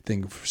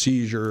anything for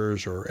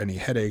seizures or any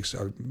headaches.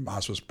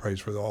 Hospice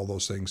pays for all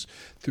those things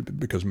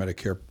because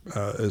Medicare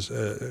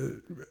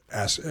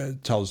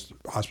tells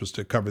hospice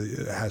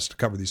has to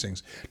cover these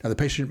things. Now the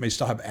patient may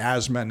still have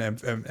asthma and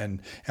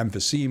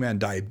emphysema and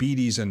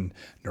diabetes and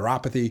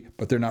neuropathy,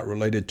 but they're not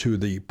related to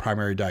the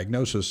primary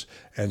diagnosis,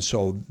 and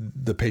so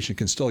the patient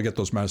can still get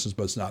those medicines,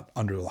 but it's not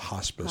under the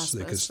hospice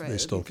because they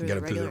still can get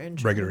it through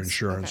the regular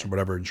insurance or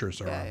whatever insurance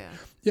they're on.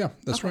 Yeah,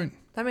 that's right.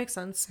 That makes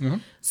sense.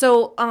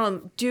 So,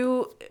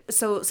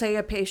 say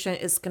a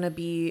patient is going to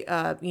be,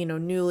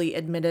 newly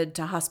admitted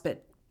to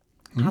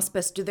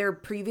hospice. Do their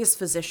previous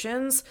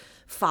physicians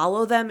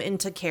follow them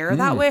into care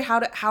that way?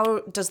 How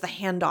does the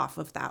handoff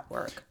of that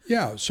work?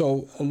 Yeah,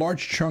 so a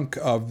large chunk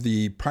of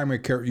the primary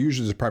care,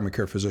 usually the primary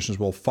care physicians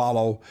will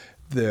follow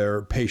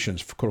their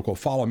patients. Quote unquote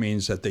follow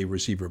means that they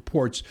receive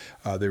reports,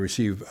 they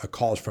receive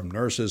calls from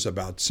nurses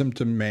about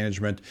symptom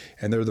management,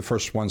 and they're the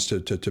first ones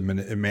to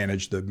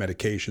manage the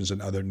medications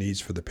and other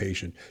needs for the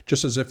patient,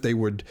 just as if they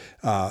would,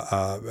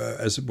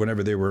 as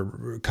whenever they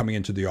were coming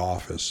into the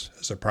office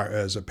as a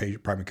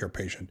primary care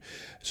patient.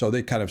 So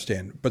they kind of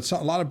stand. But a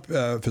lot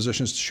of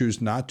physicians choose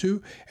not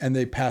to, and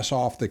they pass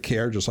off the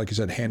care, just like you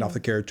said, hand off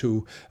the care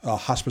to a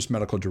hospice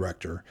medical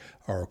director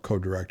or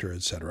co-director,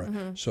 et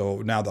cetera.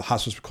 So now the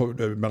hospice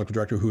medical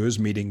director, who is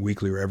meeting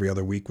weekly or every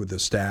other week with the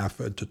staff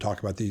to talk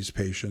about these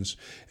patients,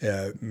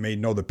 may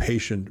know the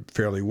patient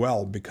fairly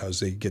well because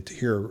they get to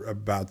hear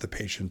about the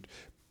patient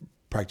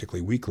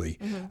practically weekly,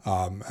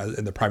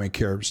 and the primary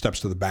care steps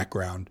to the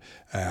background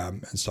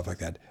and stuff like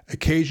that.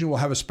 Occasionally, we'll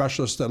have a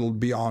specialist that'll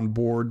be on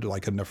board,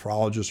 like a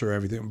nephrologist or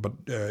everything.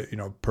 But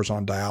person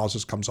on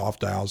dialysis comes off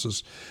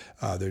dialysis,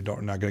 they're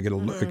not going to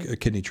get a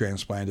kidney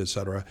transplant, et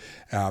cetera,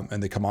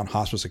 and they come on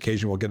hospice.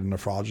 Occasionally, we'll get a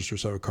nephrologist or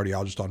so, a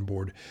cardiologist on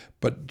board,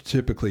 but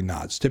typically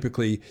not. It's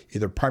typically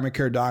either primary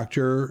care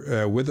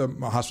doctor with a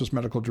hospice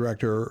medical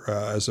director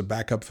as a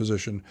backup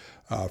physician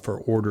for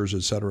orders,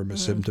 et cetera,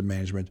 symptom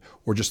management,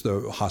 or just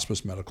the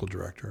hospice medical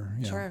director.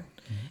 Yeah. Sure.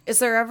 Is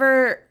there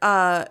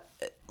ever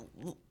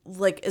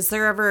is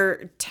there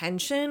ever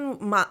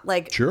tension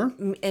Sure.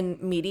 in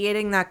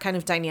mediating that kind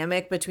of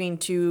dynamic between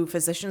two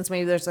physicians?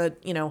 Maybe there's a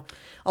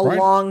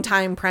long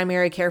time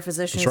primary care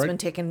physician who's been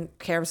taking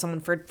care of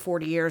someone for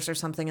 40 years or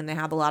something, and they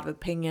have a lot of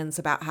opinions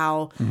about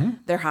how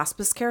their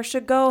hospice care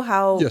should go.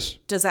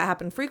 Does that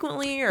happen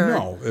frequently? Or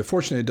no,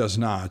 fortunately it does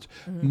not.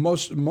 A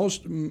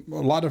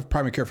lot of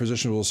primary care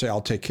physicians will say,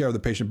 I'll take care of the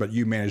patient, but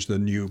you manage the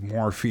new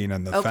morphine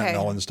and the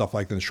fentanyl and stuff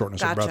like that, the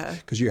shortness of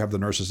breath, because you have the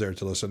nurses there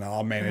to listen.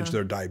 I'll manage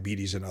their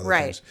diabetes and other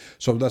Right. things.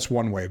 So that's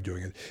one way of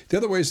doing it. The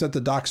other way is that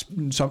the docs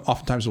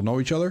oftentimes will know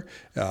each other,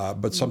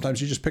 but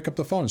sometimes you just pick up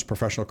the phone. It's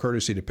professional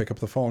courtesy to pick up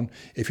the phone.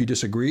 If you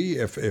disagree,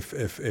 if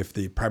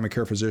the primary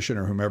care physician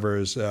or whomever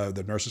is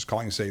the nurse is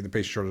calling saying the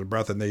patient short of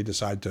breath and they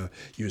decide to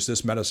use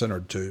this medicine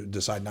or to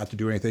decide not to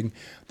do anything,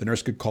 the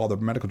nurse could call the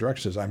medical director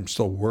and says, I'm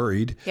still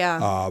worried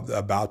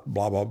about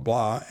blah, blah,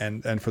 blah.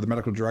 And for the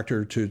medical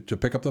director to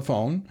pick up the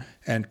phone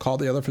and call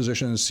the other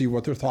physician and see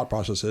what their thought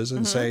process is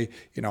and say,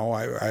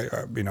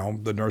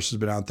 the nurse has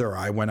been out there.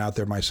 I went out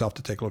there myself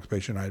to take a look at the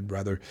patient.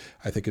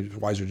 I think it's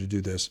wiser to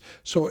do this.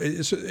 So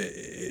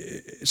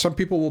some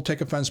people will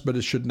take offense, but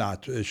it should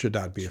not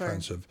be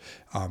offensive.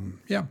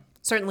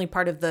 Certainly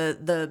part of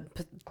the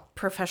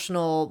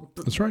professional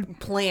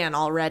plan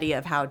already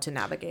of how to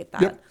navigate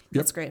that. Yep.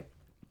 That's great.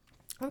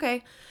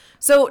 Okay.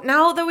 So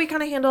now that we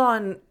kind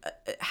of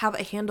have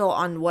a handle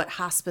on what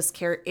hospice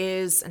care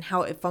is and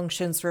how it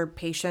functions for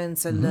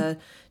patients and the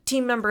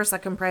team members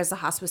that comprise the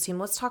hospice team,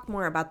 let's talk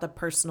more about the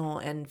personal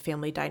and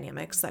family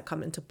dynamics that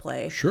come into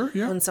play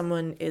when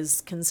someone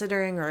is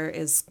considering or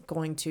is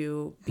going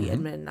to be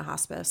admitted in a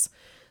hospice.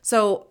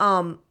 So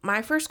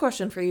my first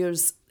question for you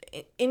is,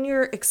 in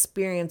your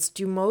experience,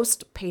 do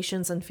most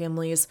patients and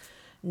families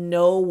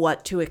know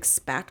what to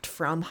expect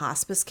from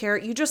hospice care?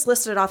 You just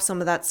listed off some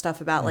of that stuff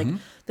about like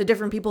the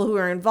different people who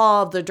are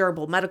involved, the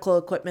durable medical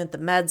equipment, the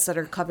meds that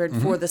are covered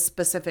for the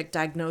specific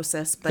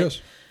diagnosis. But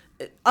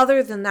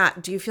other than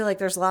that, do you feel like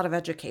there's a lot of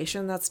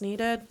education that's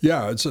needed?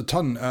 Yeah, it's a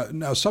ton.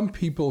 Now, some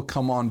people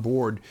come on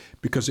board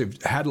because they've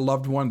had a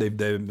loved one. They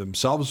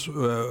themselves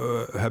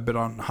have been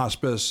on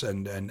hospice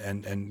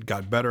and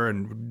got better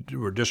and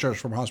were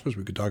discharged from hospice.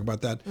 We could talk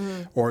about that.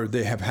 Or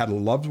they have had a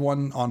loved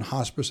one on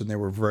hospice and they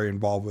were very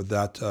involved with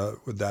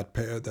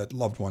that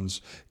loved one's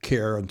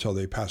care until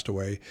they passed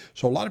away.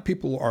 So a lot of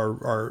people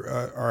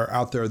are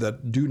out there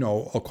that do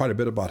know quite a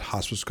bit about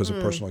hospice because of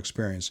personal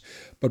experience.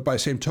 But by the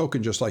same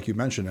token, just like you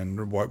mentioned, and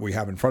what we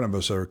have in front of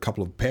us are a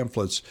couple of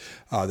pamphlets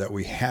that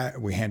we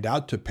hand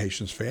out to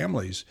patients'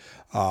 families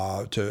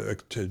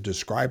to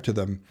describe to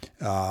them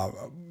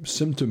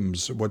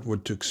symptoms,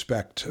 what to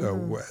expect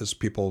as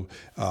people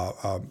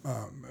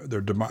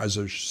their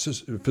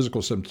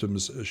physical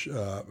symptoms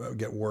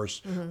get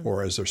worse,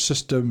 or as their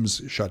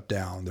systems shut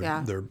down,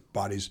 their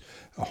body's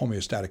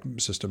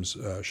homeostatic systems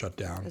shut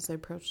down as they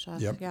approach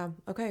death. Yep. Yeah.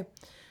 Okay.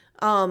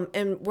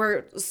 And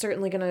we're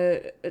certainly going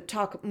to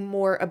talk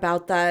more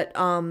about that.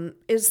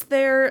 Is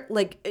there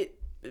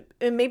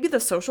and maybe the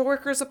social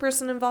worker is a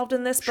person involved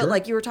in this, but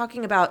like you were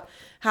talking about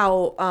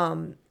how,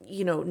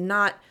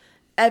 not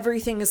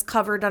everything is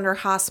covered under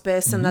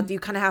hospice and that you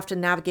kind of have to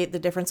navigate the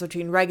difference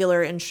between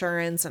regular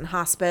insurance and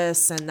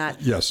hospice and that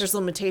there's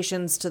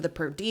limitations to the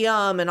per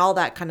diem and all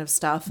that kind of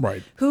stuff.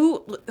 Right.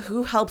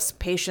 Who helps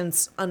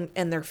patients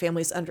and their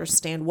families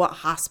understand what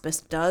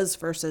hospice does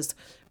versus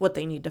what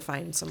they need to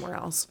find somewhere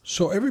else?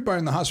 So everybody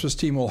in the hospice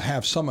team will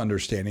have some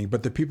understanding,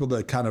 but the people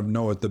that kind of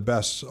know it the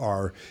best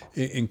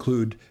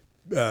include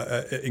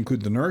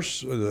the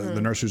nurse,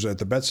 the nurse who's at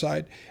the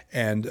bedside,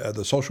 and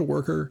the social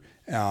worker.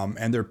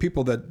 And there are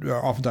people that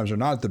oftentimes are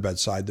not at the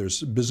bedside.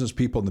 There's business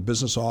people in the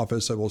business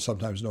office that will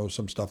sometimes know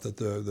some stuff that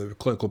the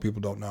clinical people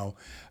don't know.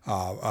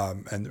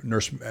 And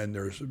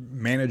there's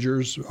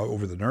managers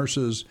over the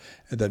nurses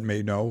that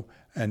may know.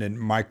 And in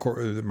my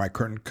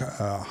current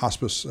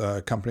hospice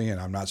company, and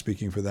I'm not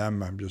speaking for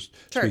them, I'm just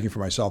speaking for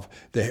myself,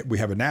 we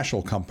have a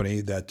national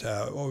company that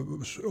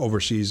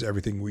oversees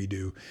everything we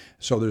do.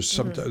 So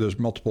there's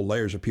multiple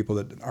layers of people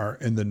that are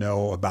in the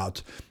know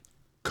about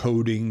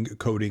coding.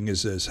 Coding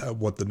is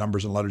what the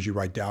numbers and letters you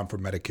write down for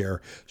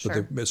Medicare,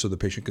 so the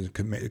patient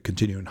can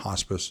continue in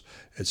hospice,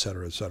 et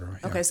cetera, et cetera.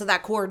 Yeah. Okay, so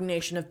that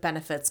coordination of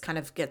benefits kind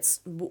of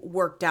gets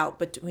worked out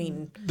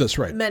between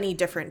many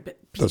different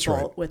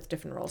people with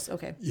different roles.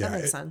 Okay, that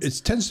makes sense.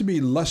 It tends to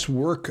be less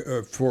work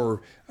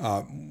for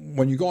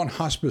when you go on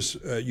hospice.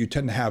 You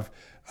tend to have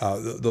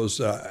those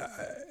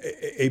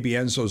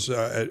ABNs,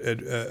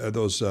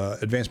 those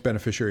advanced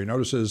beneficiary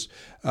notices,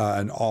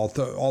 and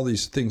all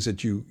these things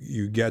that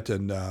you get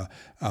in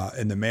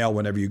the mail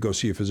whenever you go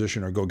see a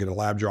physician or go get a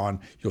lab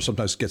drawn. You'll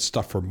sometimes get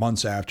stuff for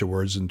months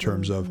afterwards in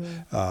terms of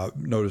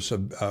notice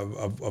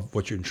of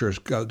what your insurance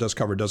does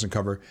cover, doesn't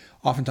cover.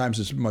 Oftentimes,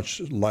 it's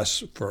much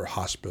less for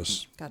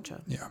hospice.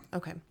 Gotcha. Yeah.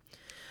 Okay.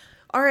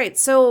 All right.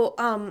 So,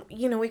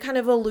 we kind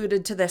of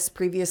alluded to this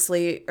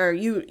previously, or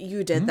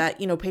you did that,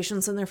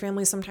 patients and their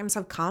families sometimes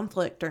have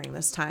conflict during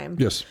this time.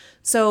 Yes.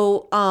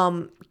 So,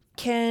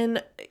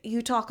 can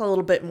you talk a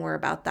little bit more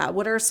about that?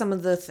 What are some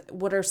of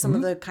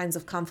the kinds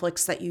of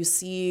conflicts that you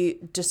see?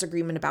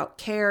 Disagreement about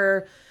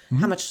care,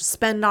 how much to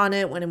spend on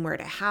it, when and where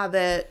to have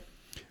it?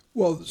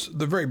 Well,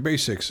 the very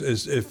basics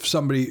is if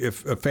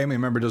a family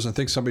member doesn't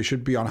think somebody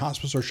should be on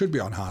hospice or should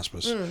be on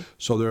hospice.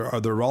 So there are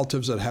the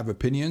relatives that have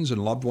opinions,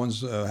 and loved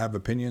ones have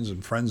opinions,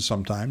 and friends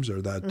sometimes or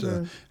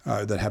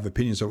that have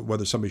opinions of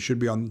whether somebody should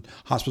be on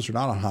hospice or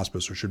not on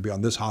hospice, or should be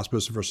on this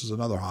hospice versus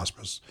another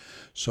hospice.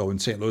 So in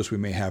St. Louis, we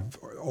may have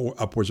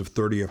upwards of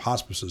 30 of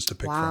hospices to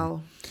pick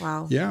from.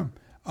 Wow. Yeah.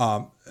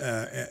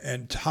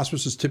 And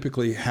hospices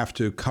typically have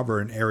to cover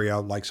an area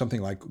like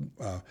something like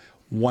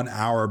 1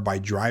 hour by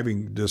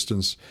driving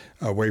distance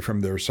away from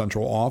their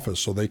central office,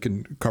 so they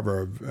can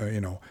cover,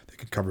 they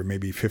could cover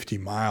maybe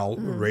 50-mile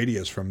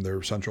radius from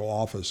their central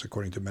office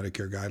according to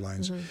Medicare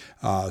guidelines.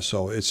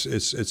 So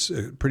it's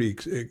a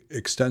pretty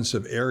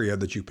extensive area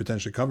that you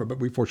potentially cover, but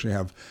we fortunately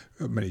have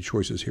many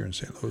choices here in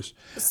St. Louis.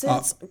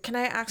 Can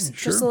I ask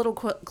sure. just a little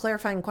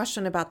clarifying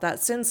question about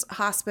that? Since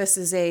hospice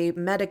is a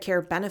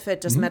Medicare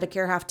benefit, does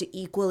Medicare have to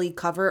equally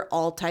cover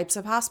all types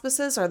of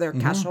hospices? Are there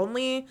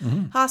cash-only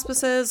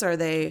hospices? Are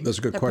they That's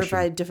a good that question.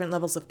 provide different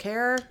levels of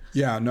care?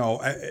 Yeah,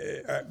 no,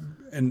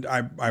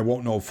 I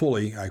won't know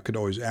fully. I could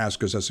always ask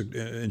because that's an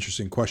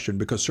interesting question.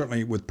 Because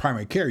certainly with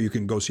primary care, you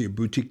can go see a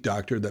boutique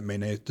doctor that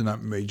may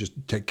just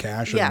take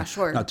cash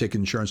and not take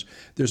insurance.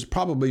 There's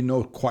probably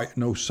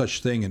no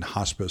such thing in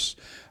hospice.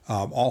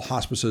 All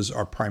hospices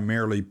are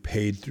primarily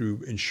paid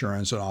through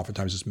insurance, and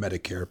oftentimes it's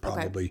Medicare.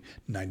 Probably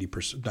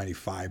 90%,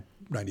 95%.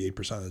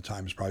 98% of the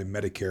time is probably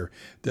Medicare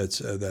that's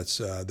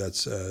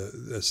the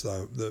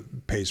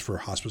pays for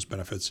hospice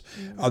benefits.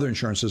 Other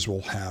insurances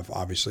will have,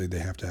 obviously they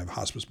have to have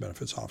hospice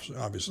benefits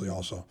obviously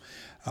also.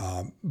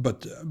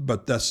 But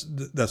that's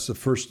the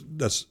first,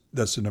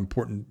 that's an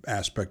important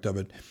aspect of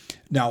it.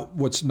 Now,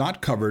 what's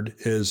not covered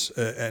is,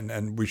 and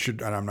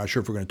I'm not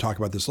sure if we're going to talk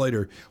about this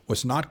later,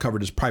 what's not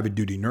covered is private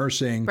duty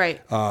nursing, right?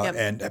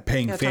 And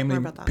paying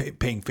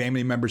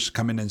family members to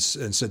come in and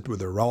sit with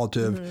their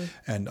relative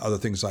and other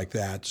things like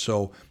that.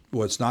 So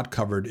what's not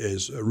covered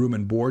is room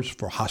and boards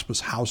for hospice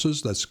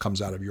houses. That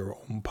comes out of your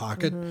own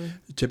pocket,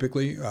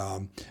 typically.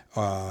 So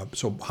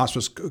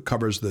hospice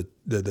covers the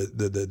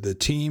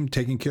team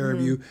taking care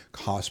of you.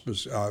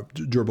 Hospice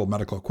durable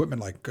medical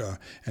equipment like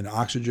and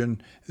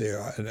oxygen.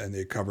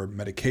 They cover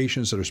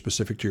medications that are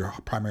specific to your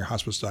primary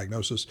hospice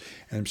diagnosis.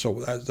 And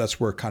so that's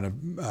where kind of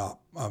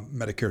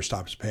Medicare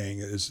stops paying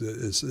is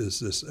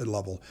this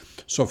level.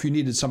 So if you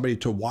needed somebody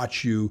to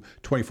watch you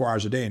 24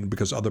 hours a day, and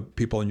because other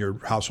people in your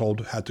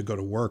household had to go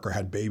to work or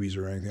had babies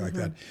or anything like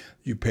that,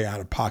 you pay out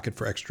of pocket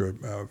for extra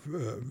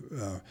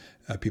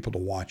people to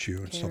watch you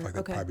and stuff like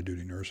that. Private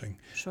duty nursing.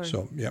 Sure.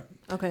 So yeah.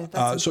 Okay.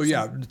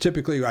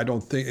 Typically I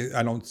don't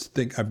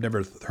think I've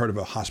never heard of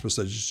a hospice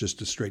that is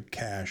just a straight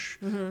cash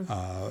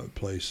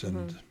place,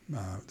 and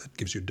that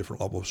gives you a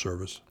different level of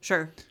service.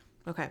 Sure.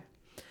 Okay.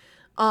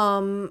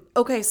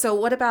 Okay, so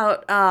what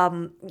about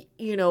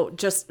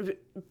just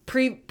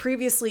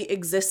previously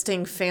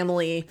existing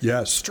family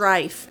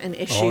strife and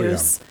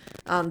issues?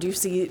 Oh, yeah. Do you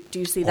see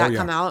that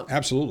come out?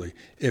 Absolutely.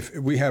 If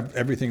we have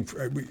everything,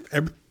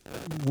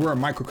 we're a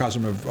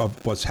microcosm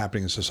of what's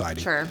happening in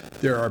society. Sure.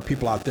 There are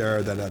people out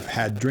there that have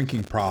had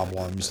drinking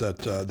problems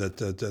that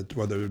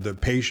whether the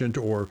patient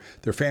or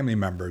their family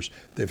members,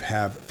 they've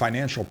have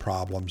financial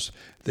problems.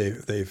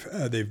 They've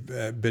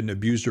been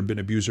abused or been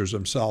abusers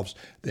themselves.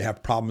 They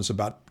have problems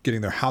about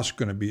getting their house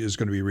is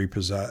going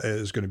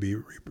to be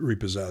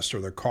repossessed,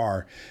 or their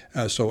car.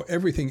 So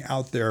everything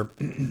out there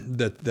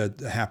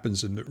that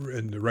happens in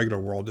the regular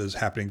world is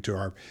happening to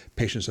our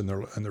patients and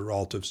their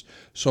relatives.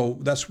 So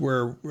that's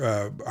where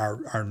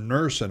our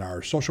nurse and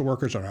our social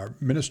workers and our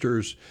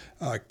ministers,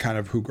 kind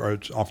of who are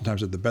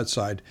oftentimes at the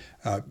bedside,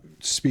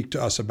 speak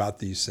to us about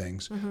these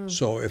things.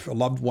 So if a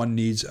loved one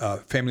needs a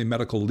Family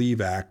Medical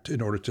Leave Act in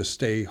order to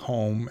stay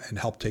home and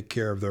help take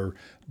care of their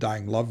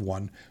dying loved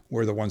one,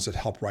 we're the ones that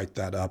help write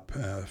that up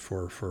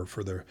for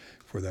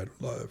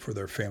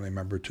their family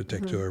member to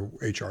take to their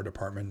HR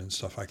department and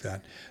stuff like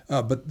that.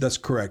 But that's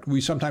correct.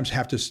 We sometimes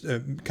have to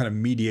kind of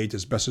mediate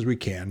as best as we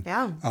can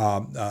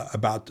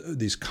about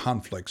these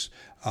conflicts.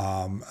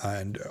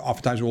 And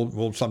oftentimes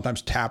we'll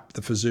sometimes tap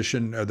the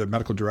physician, or the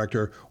medical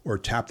director, or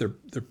tap the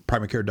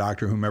primary care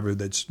doctor, whomever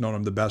that's known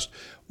them the best.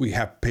 We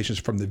have patients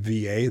from the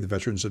VA, the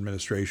Veterans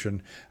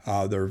Administration.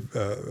 They're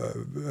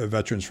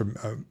veterans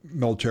from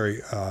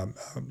military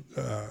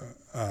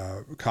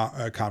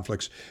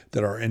conflicts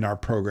that are in our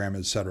program,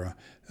 et cetera.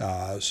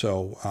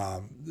 So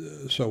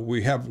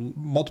we have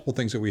multiple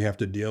things that we have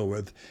to deal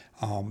with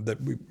that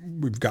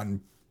we've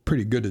gotten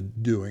pretty good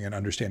at doing and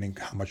understanding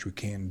how much we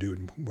can do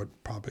and what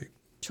probably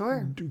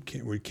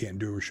we can't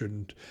do or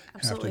shouldn't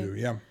have to do.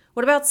 Yeah.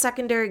 What about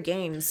secondary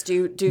gains?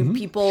 Do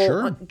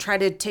people try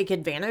to take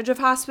advantage of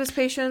hospice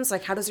patients?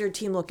 Like, how does your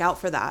team look out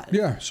for that?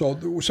 Yeah, so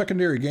the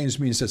secondary gains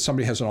means that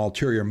somebody has an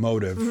ulterior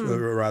motive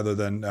rather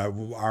than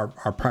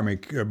our primary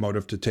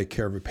motive to take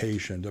care of a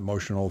patient,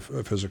 emotional,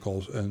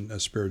 physical,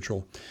 and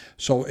spiritual.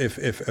 So if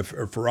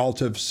a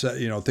relative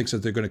thinks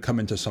that they're going to come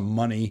into some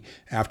money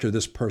after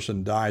this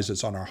person dies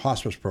that's on our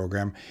hospice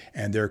program,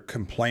 and they're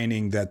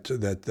complaining that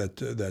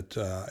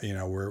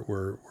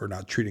we're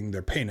not treating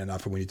their pain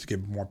enough and we need to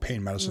give more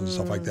pain medicine and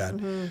stuff like that.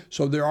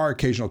 So there are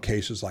occasional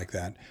cases like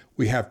that.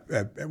 We have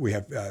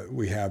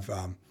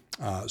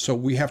So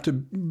we have to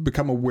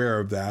become aware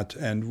of that,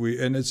 and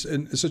it's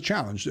a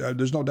challenge.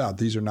 There's no doubt.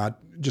 These are not,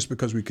 just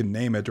because we can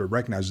name it or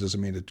recognize it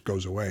doesn't mean it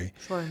goes away.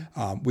 Sure.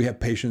 We have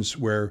patients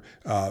where,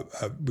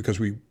 because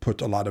we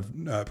put a lot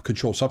of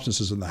controlled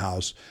substances in the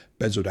house,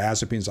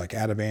 benzodiazepines like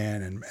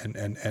Ativan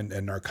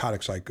and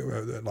narcotics like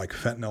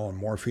fentanyl and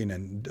morphine,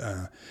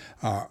 and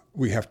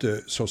we have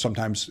to. So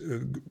sometimes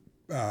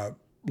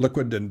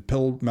liquid and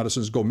pill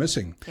medicines go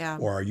missing,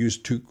 or are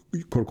used too,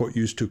 quote unquote,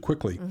 used too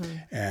quickly.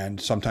 And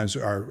sometimes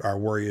our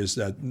worry is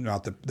that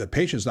not the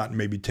patient's not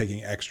maybe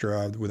taking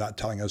extra without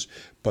telling us,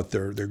 but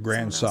their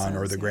grandson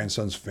or the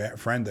grandson's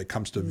friend that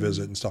comes to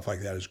visit and stuff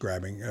like that is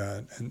grabbing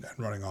and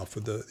running off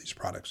with these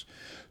products.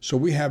 So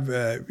we have,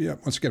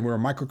 once again, we're a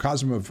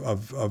microcosm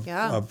of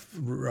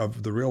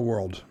the real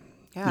world.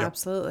 Yeah,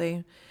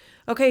 absolutely.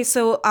 Okay,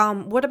 so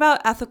what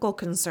about ethical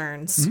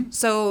concerns?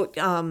 So,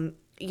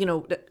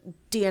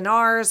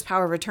 DNRs,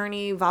 power of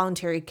attorney,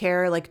 voluntary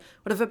care. Like,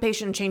 what if a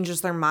patient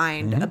changes their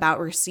mind about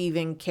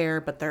receiving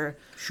care, but they're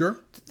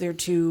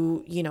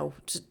too,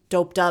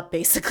 doped up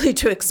basically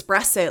to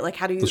express it? Like,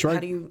 how do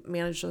you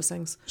manage those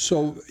things?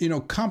 So,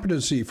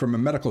 competency from a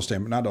medical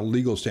standpoint, not a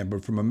legal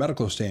standpoint, from a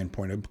medical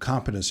standpoint of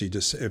competency,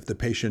 if the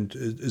patient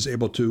is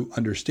able to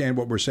understand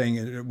what we're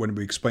saying when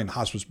we explain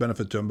hospice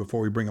benefit to them before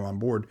we bring them on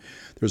board.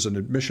 There's an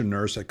admission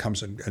nurse that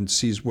comes and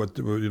sees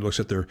looks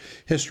at their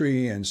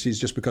history and sees,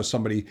 just because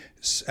somebody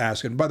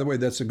asks. And by the way,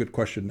 that's a good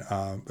question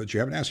that you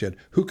haven't asked yet.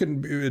 Who can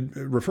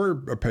refer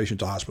a patient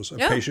to hospice? A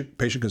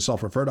patient can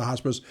self-refer to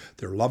hospice.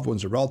 Their loved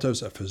ones or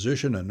relatives, a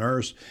physician, a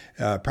nurse,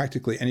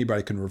 practically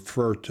anybody can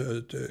refer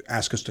to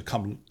ask us to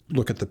come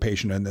look at the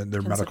patient and then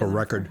their medical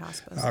record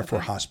for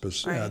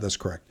hospice. Right. That's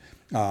correct.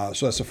 So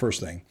that's the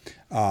first thing.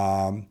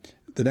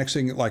 The next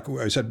thing, like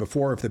I said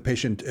before, if the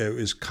patient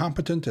is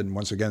competent, and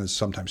once again, it's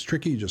sometimes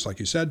tricky, just like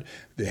you said,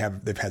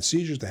 they've had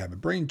seizures, they have a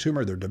brain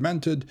tumor, they're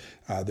demented,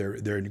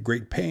 they're in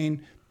great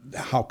pain.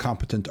 How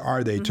competent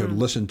are they to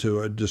listen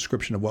to a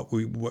description of what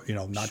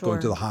not going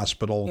to the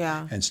hospital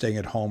and staying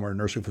at home or a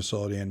nursing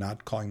facility and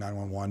not calling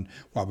 911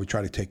 while we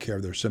try to take care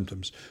of their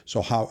symptoms.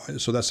 So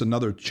that's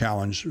another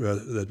challenge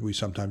that we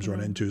sometimes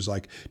run into, is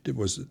like,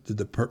 was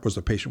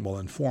the patient well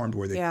informed?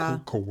 Were they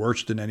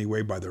coerced in any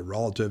way by their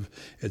relative,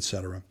 et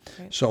cetera?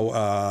 Right. So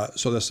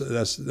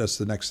that's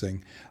the next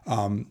thing.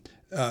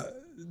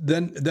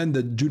 Then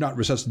the do not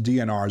resuscitate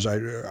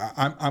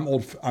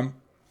DNRs.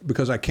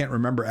 Because I can't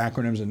remember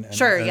acronyms and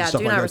stuff do like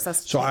not that.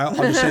 resuscitate. So I'll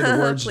just say the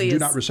words do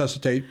not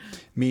resuscitate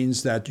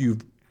means that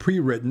you've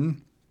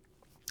pre-written.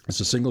 It's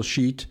a single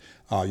sheet.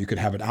 You could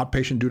have an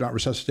outpatient do not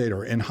resuscitate,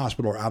 or in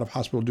hospital or out of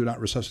hospital do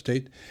not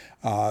resuscitate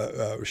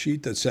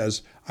sheet that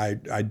says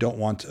I don't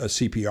want a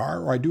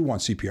CPR, or I do want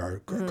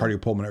CPR,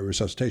 cardiopulmonary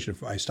resuscitation.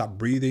 If I stop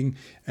breathing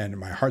and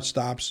my heart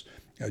stops,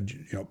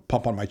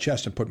 pump on my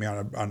chest and put me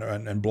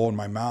and blow in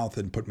my mouth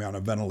and put me on a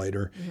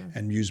ventilator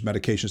and use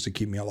medications to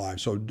keep me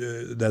alive. So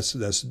that's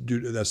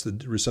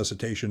the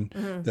resuscitation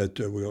that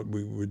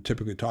we would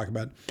typically talk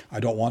about. I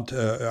don't want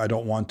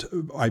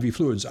IV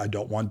fluids. I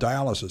don't want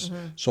dialysis.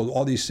 So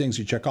all these things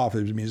you check off,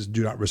 it means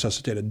do not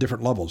resuscitate at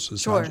different levels.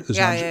 There's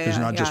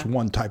not just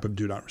one type of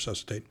do not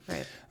resuscitate.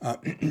 Right.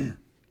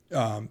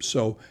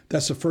 So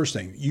that's the first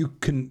thing. You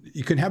can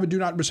have a do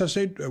not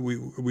resuscitate.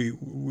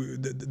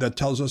 That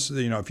tells us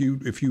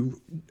that, if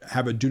you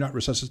have a do not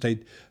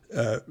resuscitate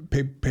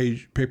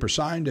paper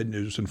signed and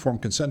there's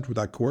informed consent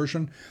without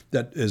coercion,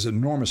 that is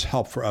enormous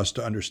help for us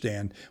to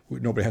understand.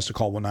 Nobody has to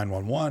call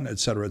 911, et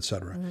cetera, et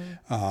cetera.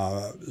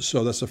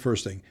 So that's the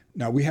first thing.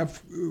 Now we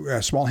have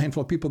a small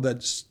handful of people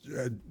that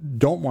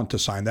don't want to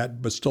sign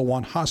that but still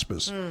want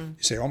hospice. You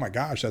say, oh my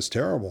gosh, that's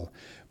terrible.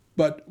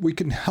 But we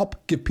can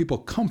help give people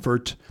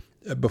comfort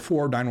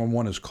before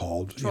 911 is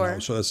called.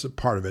 So that's a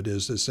part of it,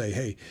 is to say,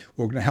 hey,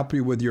 we're going to help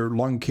you with your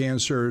lung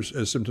cancer,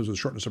 symptoms of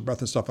shortness of breath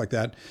and stuff like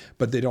that.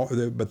 But they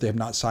have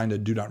not signed a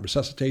do not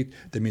resuscitate.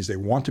 That means they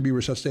want to be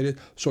resuscitated.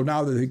 So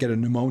now that they get a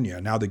pneumonia,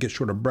 now they get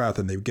short of breath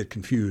and they get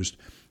confused.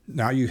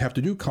 Now you have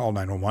to call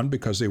 911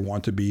 because they're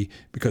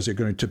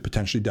going to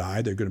potentially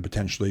die. They're going to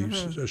potentially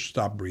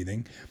stop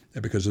breathing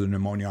because of the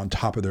pneumonia on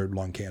top of their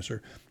lung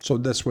cancer. So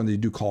that's when they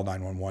do call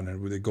 911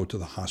 and they go to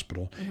the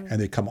hospital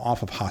and they come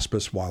off of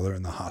hospice while they're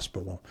in the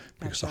hospital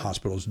because the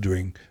hospital is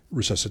doing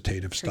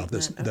resuscitative stuff.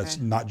 That's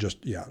not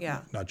just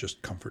not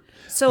just comfort.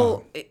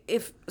 So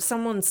if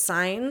someone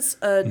signs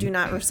a do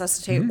not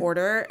resuscitate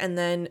order and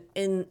then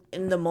in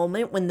the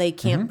moment when they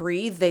can't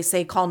breathe, they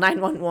say call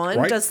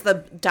 911, does the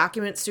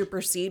document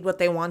supersede what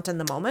they want in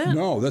the moment?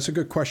 No, that's a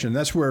good question.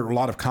 That's where a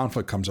lot of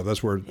conflict comes up.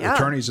 That's where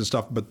attorneys and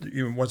stuff, but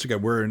once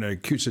again, we're in an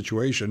acute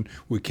situation.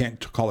 We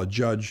can't call a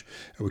judge.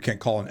 We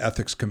can't call an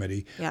ethics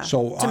committee. Yeah.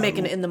 So to make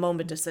an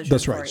in-the-moment decision.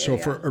 That's right. So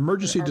for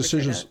emergency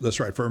decisions, that's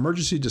right. For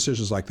emergency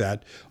decisions like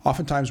that,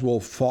 oftentimes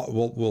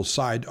we'll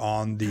side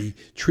on the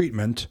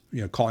treatment,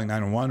 calling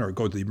 911 or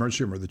go to the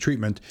emergency room or the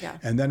treatment,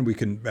 and then we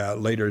can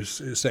later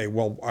say,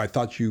 well, I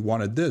thought you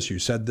wanted this. You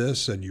said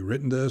this, and you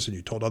written this, and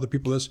you told other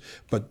people this,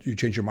 but you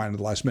changed your mind at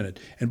the last minute.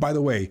 And by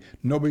the way,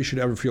 nobody should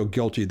ever feel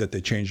guilty that they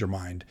changed their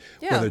mind.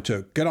 Whether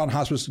to get on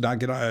hospice, not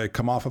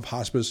come off of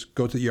hospice,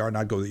 go to the the ER,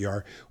 not go to the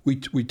ER.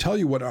 We tell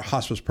you what our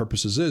hospice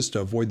purposes is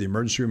to avoid the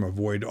emergency room,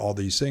 avoid all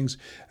these things.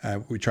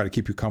 We try to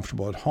keep you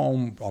comfortable at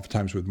home,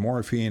 oftentimes with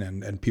morphine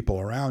and people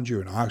around you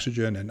and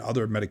oxygen and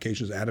other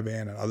medications,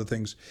 Ativan and other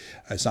things.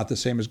 It's not the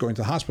same as going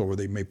to the hospital where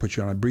they may put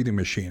you on a breathing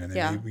machine and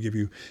they may give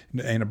you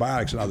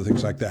antibiotics and other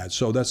things like that.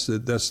 So that's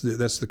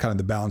the kind of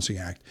the balancing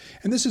act.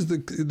 And this is the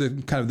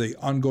kind of the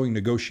ongoing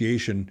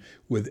negotiation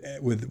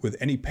with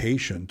any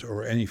patient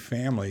or any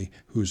family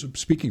who's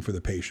speaking for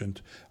the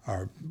patient.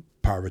 Our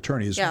power of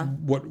attorney is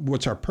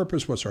what's our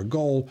purpose, what's our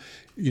goal.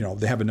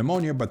 They have a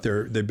pneumonia, but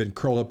they've been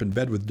curled up in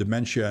bed with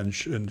dementia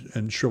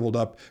and shriveled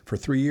up for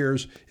 3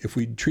 years. If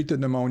we treat the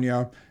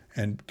pneumonia,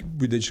 and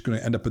they're just going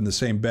to end up in the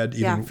same bed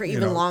for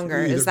even longer.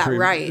 Is that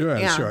right?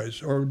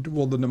 Right. Or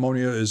the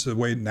pneumonia is the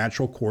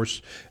natural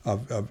course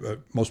of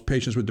most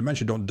patients with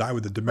dementia don't die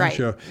with the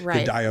dementia. Right.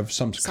 They die of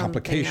some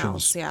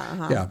complications.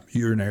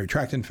 Urinary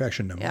tract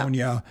infection,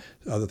 pneumonia,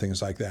 other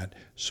things like that.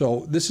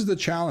 So this is the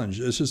challenge.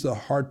 This is the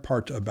hard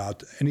part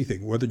about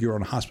anything, whether you're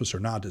on hospice or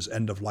not, is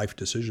end of life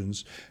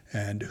decisions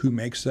and who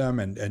makes them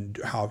and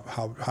how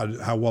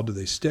well do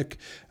they stick.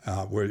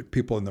 Where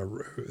people in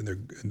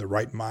the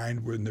right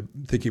mind, when they're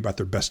thinking about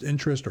their best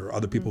interest, or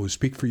other people who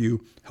speak for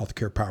you,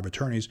 healthcare power of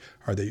attorneys,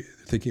 are they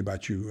thinking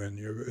about you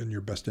and your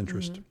best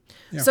interest?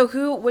 Mm-hmm. Yeah.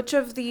 So which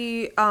of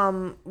the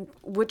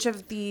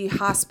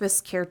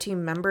hospice care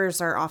team members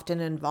are often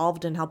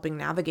involved in helping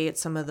navigate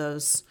some of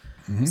those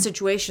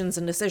situations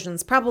and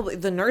decisions? Probably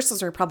the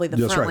nurses are probably the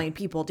frontline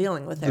people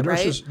dealing with it,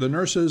 right? The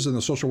nurses and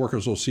the social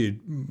workers will see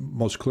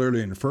most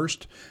clearly in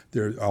first.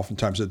 They're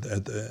oftentimes at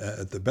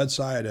the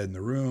bedside, in the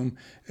room,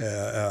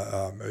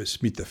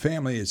 meet the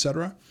family,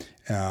 etc.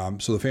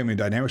 So the family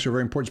dynamics are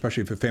very important,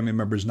 especially if a family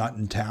member is not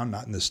in town,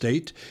 not in the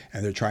state,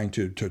 and they're trying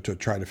to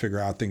try to figure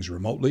out things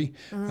remotely,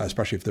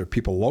 especially if they're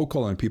people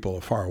local and people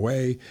far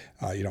away.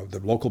 The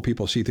local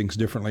people see things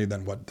differently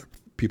than what the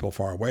people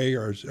far away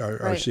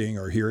are seeing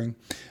or hearing.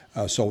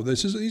 So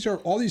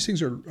all these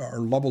things are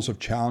levels of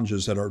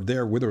challenges that are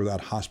there with or without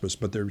hospice,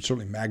 but they're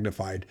certainly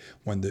magnified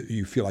when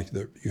you feel like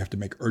you have to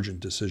make urgent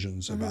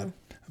decisions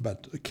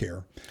about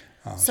care.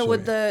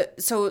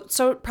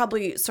 So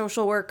probably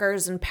social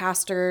workers and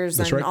pastors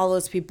and all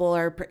those people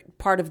are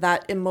part of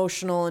that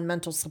emotional and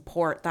mental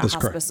support that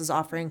hospice is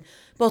offering,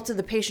 both to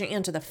the patient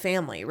and to the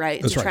family,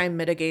 right? To try and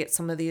mitigate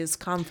some of these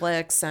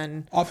conflicts.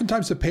 And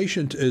oftentimes the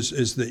patient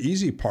is the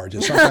easy part.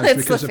 Sometimes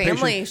it's because the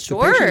family,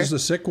 the patient is the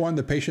sick one.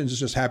 The patient is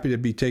just happy to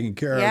be taken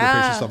care of. The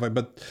patient stuff like.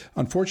 But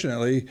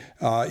unfortunately,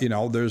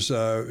 there's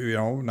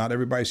not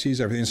everybody sees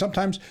everything. And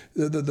sometimes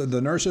the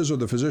nurses or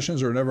the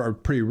physicians are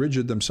pretty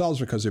rigid themselves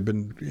because they've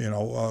been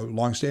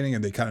longstanding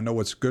and they kind of know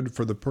what's good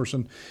for the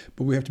person.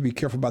 But we have to be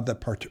careful about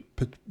that part.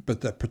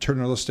 But that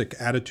paternalistic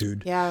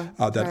attitude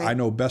I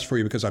know best for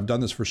you because I've done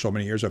this for so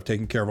many years. I've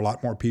taken care of a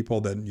lot more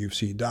people than you've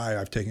seen die.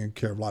 I've taken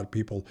care of a lot of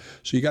people.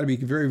 So you got to be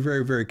very,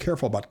 very, very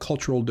careful about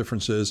cultural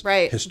differences,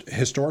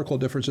 historical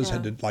differences.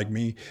 Like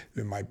me,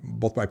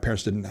 both my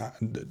parents didn't.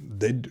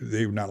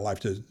 They were not alive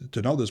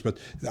to know this, but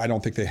I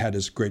don't think they had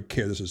as great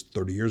care. This is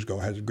 30 years ago.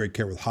 Had great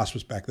care with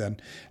hospice back then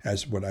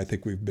as what I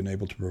think we've been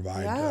able to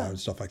provide and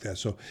stuff like that.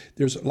 So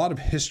there's a lot of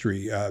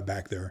history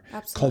back there,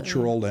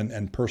 cultural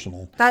and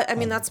personal.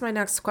 That's my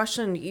next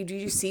question. Do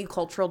you see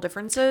cultural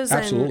differences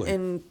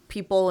in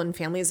people and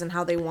families and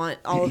how they want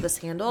all of this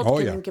handled?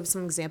 Can you give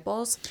some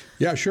examples?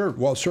 Yeah, sure.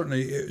 Well,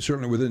 certainly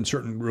within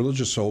certain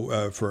religious. So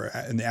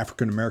in the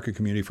African American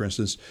community, for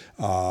instance,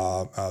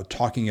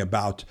 talking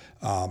about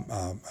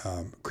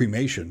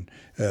cremation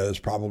is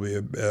probably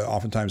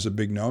oftentimes a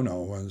big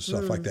no-no and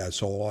stuff like that.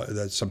 So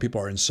that some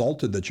people are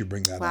insulted that you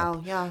bring that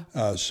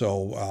up.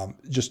 So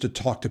just to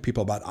talk to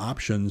people about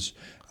options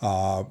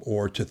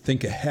or to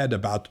think ahead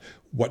about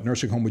what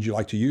nursing home would you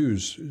like to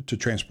use to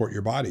transport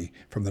your body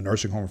from the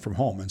nursing home or from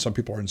home? And some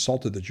people are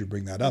insulted that you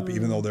bring that up,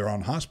 even though they're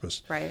on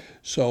hospice. Right.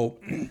 So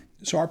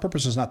our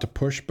purpose is not to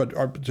push, but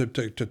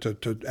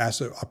to ask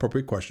the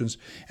appropriate questions.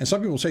 And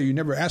some people say, you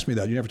never asked me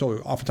that. You never told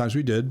me. Oftentimes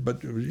we did,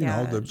 but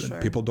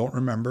people don't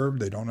remember.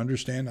 They don't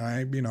understand.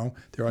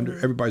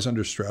 Everybody's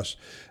under stress.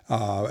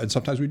 And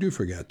sometimes we do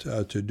forget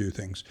to do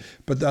things.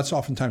 But that's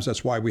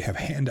why we have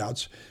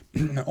handouts.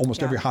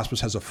 Almost every hospice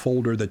has a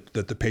folder that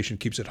the patient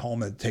keeps at home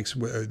that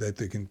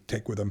they can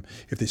take with them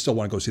if they still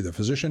want to go see the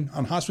physician.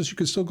 On hospice, you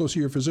can still go see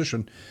your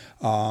physician.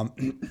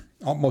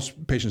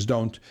 Most patients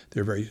don't.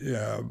 They're very,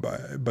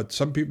 but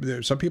some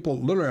people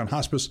literally on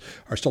hospice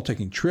are still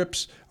taking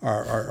trips,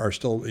 are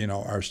still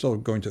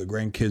going to the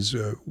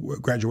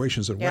grandkids'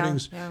 graduations and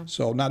weddings. Yeah.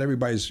 So not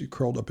everybody's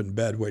curled up in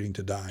bed waiting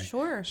to die.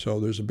 Sure. So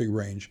there's a big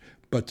range.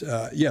 But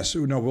yes,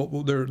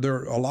 there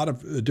are a lot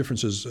of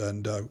differences,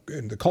 and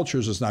the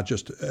cultures is not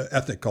just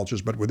ethnic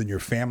cultures, but within your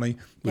family,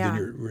 within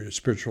your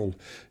spiritual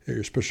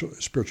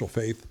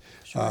faith.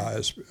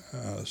 Sure.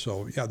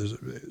 So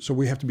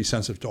we have to be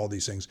sensitive to all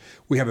these things.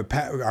 We have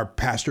our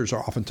pastors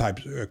are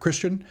oftentimes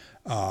Christian,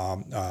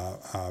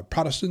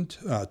 Protestant,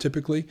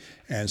 typically,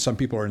 and some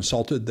people are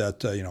insulted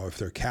that if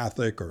they're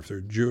Catholic or if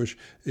they're Jewish,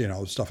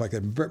 stuff like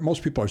that.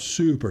 Most people are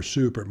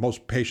super.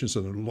 Most patients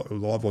and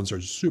loved ones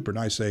are super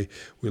nice. Say,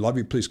 we love you.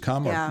 you please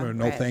come? Yeah, or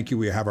no, right. thank you.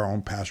 We have our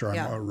own pastor,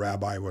 Yeah. our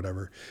rabbi,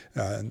 whatever.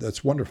 And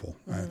that's wonderful.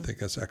 I think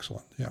that's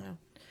excellent. Yeah.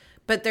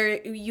 But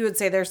you would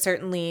say there's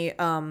certainly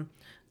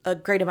a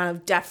great amount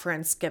of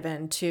deference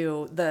given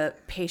to the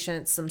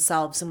patients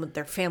themselves and with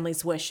their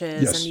families'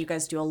 wishes. Yes. And you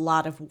guys do a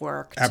lot of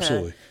work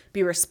Absolutely. to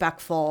be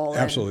respectful.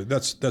 Absolutely.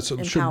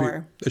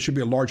 That should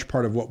be a large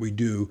part of what we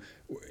do.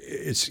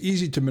 It's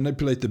easy to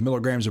manipulate the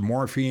milligrams of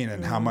morphine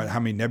and how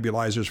many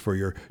nebulizers for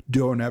your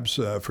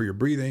duonebs for your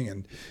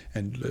breathing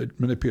and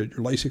manipulate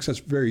your Lasix. That's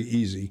very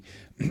easy.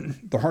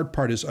 The hard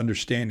part is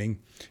understanding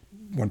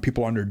when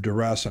people are under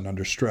duress and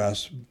under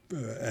stress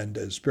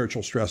and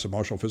spiritual stress,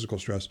 emotional, physical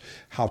stress,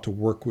 how to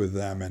work with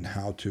them and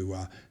how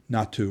to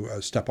not to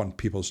step on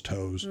people's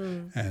toes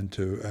and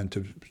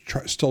to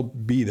still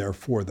be there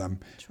for them,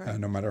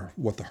 no matter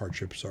what the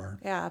hardships are.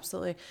 Yeah,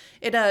 absolutely.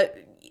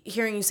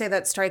 Hearing you say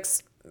that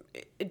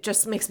it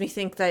just makes me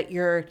think that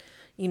your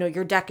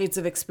decades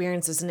of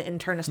experience as an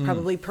intern has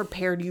probably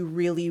prepared you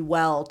really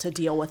well to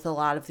deal with a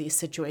lot of these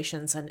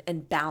situations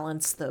and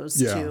balance those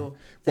two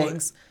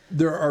things.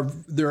 Well,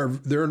 there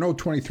are no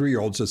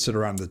 23-year-olds that sit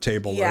around the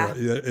table. Yeah.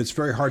 It's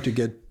very hard to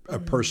get a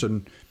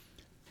person.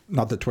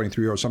 Not that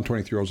 23-year-olds. Some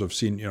 23-year-olds have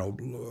seen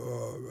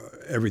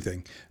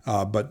everything,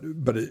 but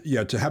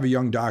to have a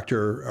young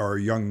doctor or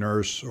a young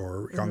nurse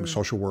or a young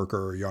social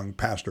worker or a young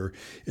pastor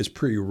is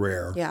pretty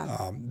rare.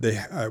 Yeah.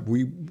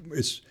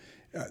 It's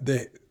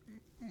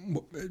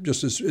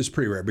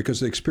pretty rare because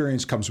the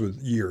experience comes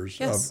with years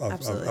Yes,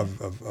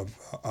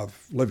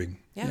 of living.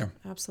 Yeah,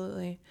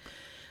 absolutely.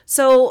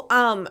 So,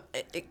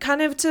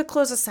 kind of to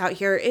close us out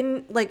here,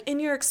 in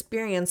your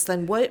experience,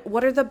 then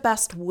what are the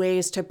best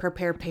ways to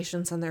prepare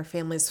patients and their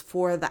families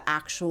for the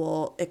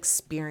actual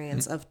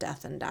experience of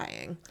death and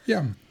dying?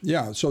 Yeah.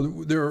 So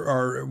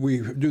we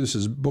do this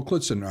as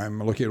booklets, and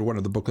I'm looking at one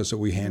of the booklets that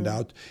we hand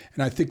out,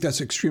 and I think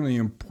that's extremely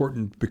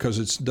important because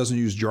it doesn't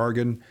use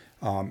jargon.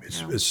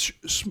 It's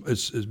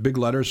big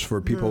letters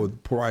for people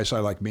with poor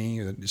eyesight like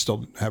me that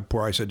still have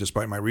poor eyesight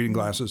despite my reading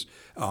glasses.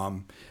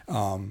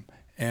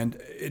 And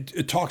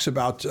it talks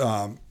about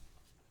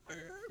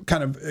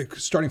kind of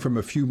starting from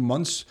a few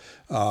months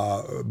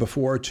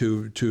before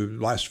to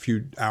last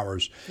few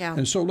hours. Yeah.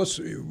 And so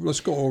let's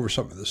go over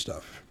some of this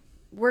stuff.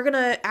 We're going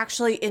to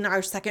actually, in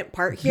our second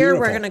part here,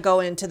 Beautiful. we're going to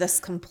go into this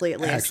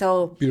completely.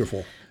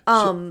 Beautiful.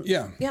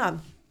 Yeah.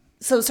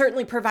 So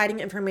certainly providing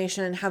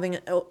information and having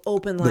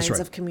open lines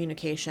of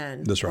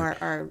communication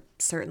are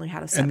certainly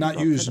how to set and not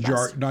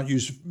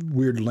use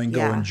weird lingo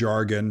Yeah. and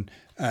jargon,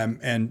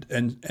 and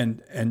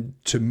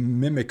to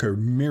mimic or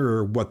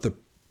mirror what the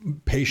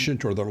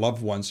patient or their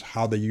loved ones,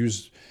 how they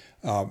use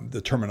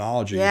the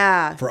terminology.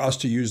 Yeah. For us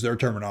to use their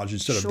terminology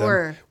instead of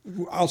Sure.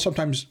 them. I'll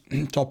sometimes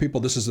tell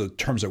people this is the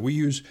terms that we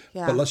use,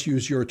 but let's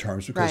use your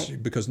terms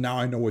because now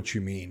I know what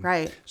you mean.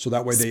 Right. So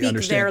that way they Speak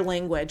understand their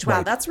language. Wow,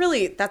 Right.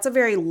 that's a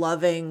very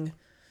loving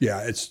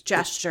it's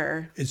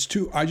gesture.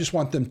 I just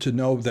want them to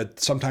know that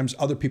sometimes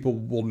other people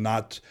will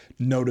not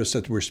notice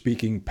that we're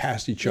speaking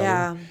past each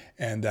other,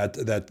 and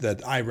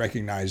that I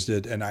recognized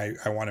it, and I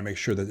want to make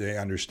sure that they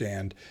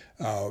understand,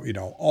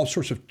 all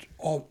sorts of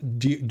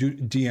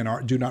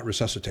DNR, do not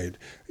resuscitate.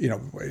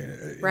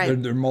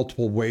 Right. There are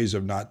multiple ways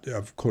of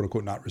quote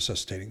unquote not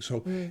resuscitating.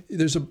 So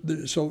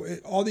so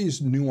all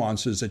these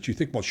nuances that you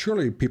think, well,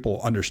 surely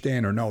people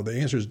understand or know. The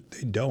answer is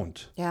they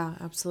don't. Yeah,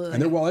 absolutely.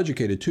 And they're well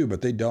educated too,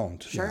 but they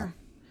don't. Sure.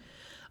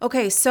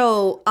 Okay,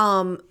 so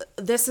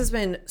this has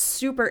been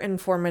super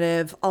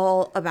informative,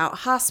 all about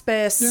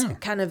hospice,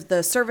 kind of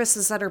the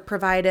services that are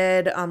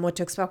provided, what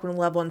to expect when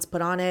loved ones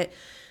put on it.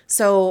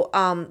 So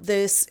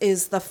this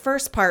is the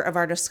first part of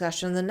our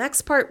discussion. The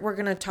next part, we're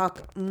going to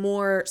talk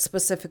more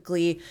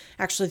specifically,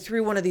 actually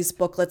through one of these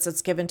booklets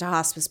that's given to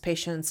hospice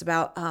patients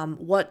about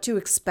what to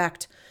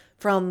expect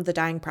from the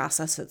dying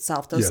process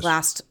itself, those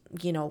last,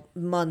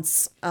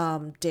 months,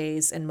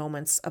 days and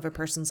moments of a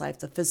person's life,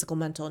 the physical,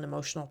 mental, and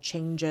emotional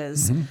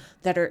changes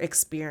that are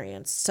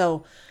experienced.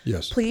 So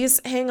please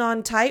hang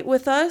on tight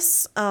with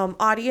us,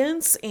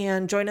 audience,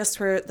 and join us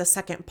for the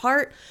second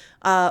part.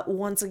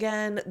 Once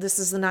again, this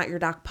is the Not Your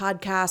Doc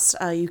podcast.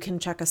 You can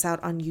check us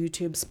out on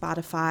YouTube,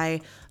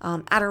 Spotify,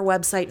 at our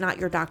website,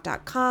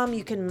 notyourdoc.com.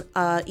 You can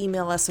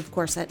email us, of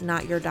course, at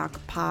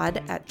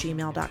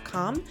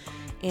notyourdocpod@gmail.com.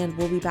 And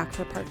we'll be back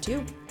for part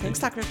 2. Thanks,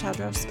 Dr.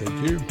 Tadros.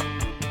 Thank you.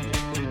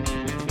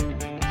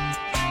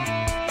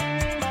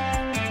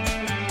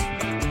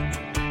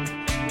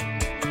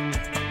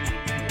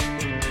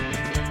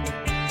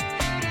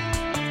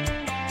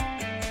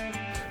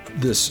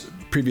 This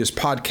previous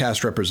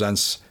podcast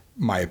represents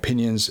my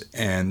opinions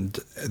and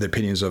the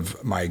opinions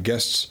of my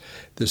guests.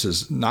 This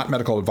is not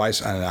medical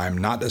advice, and I'm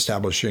not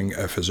establishing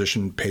a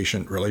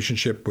physician-patient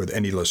relationship with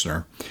any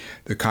listener.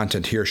 The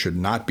content here should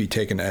not be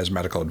taken as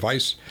medical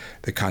advice.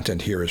 The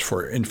content here is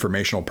for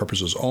informational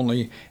purposes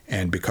only,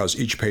 and because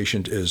each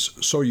patient is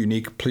so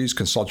unique, please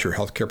consult your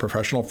healthcare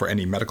professional for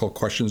any medical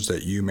questions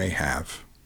that you may have.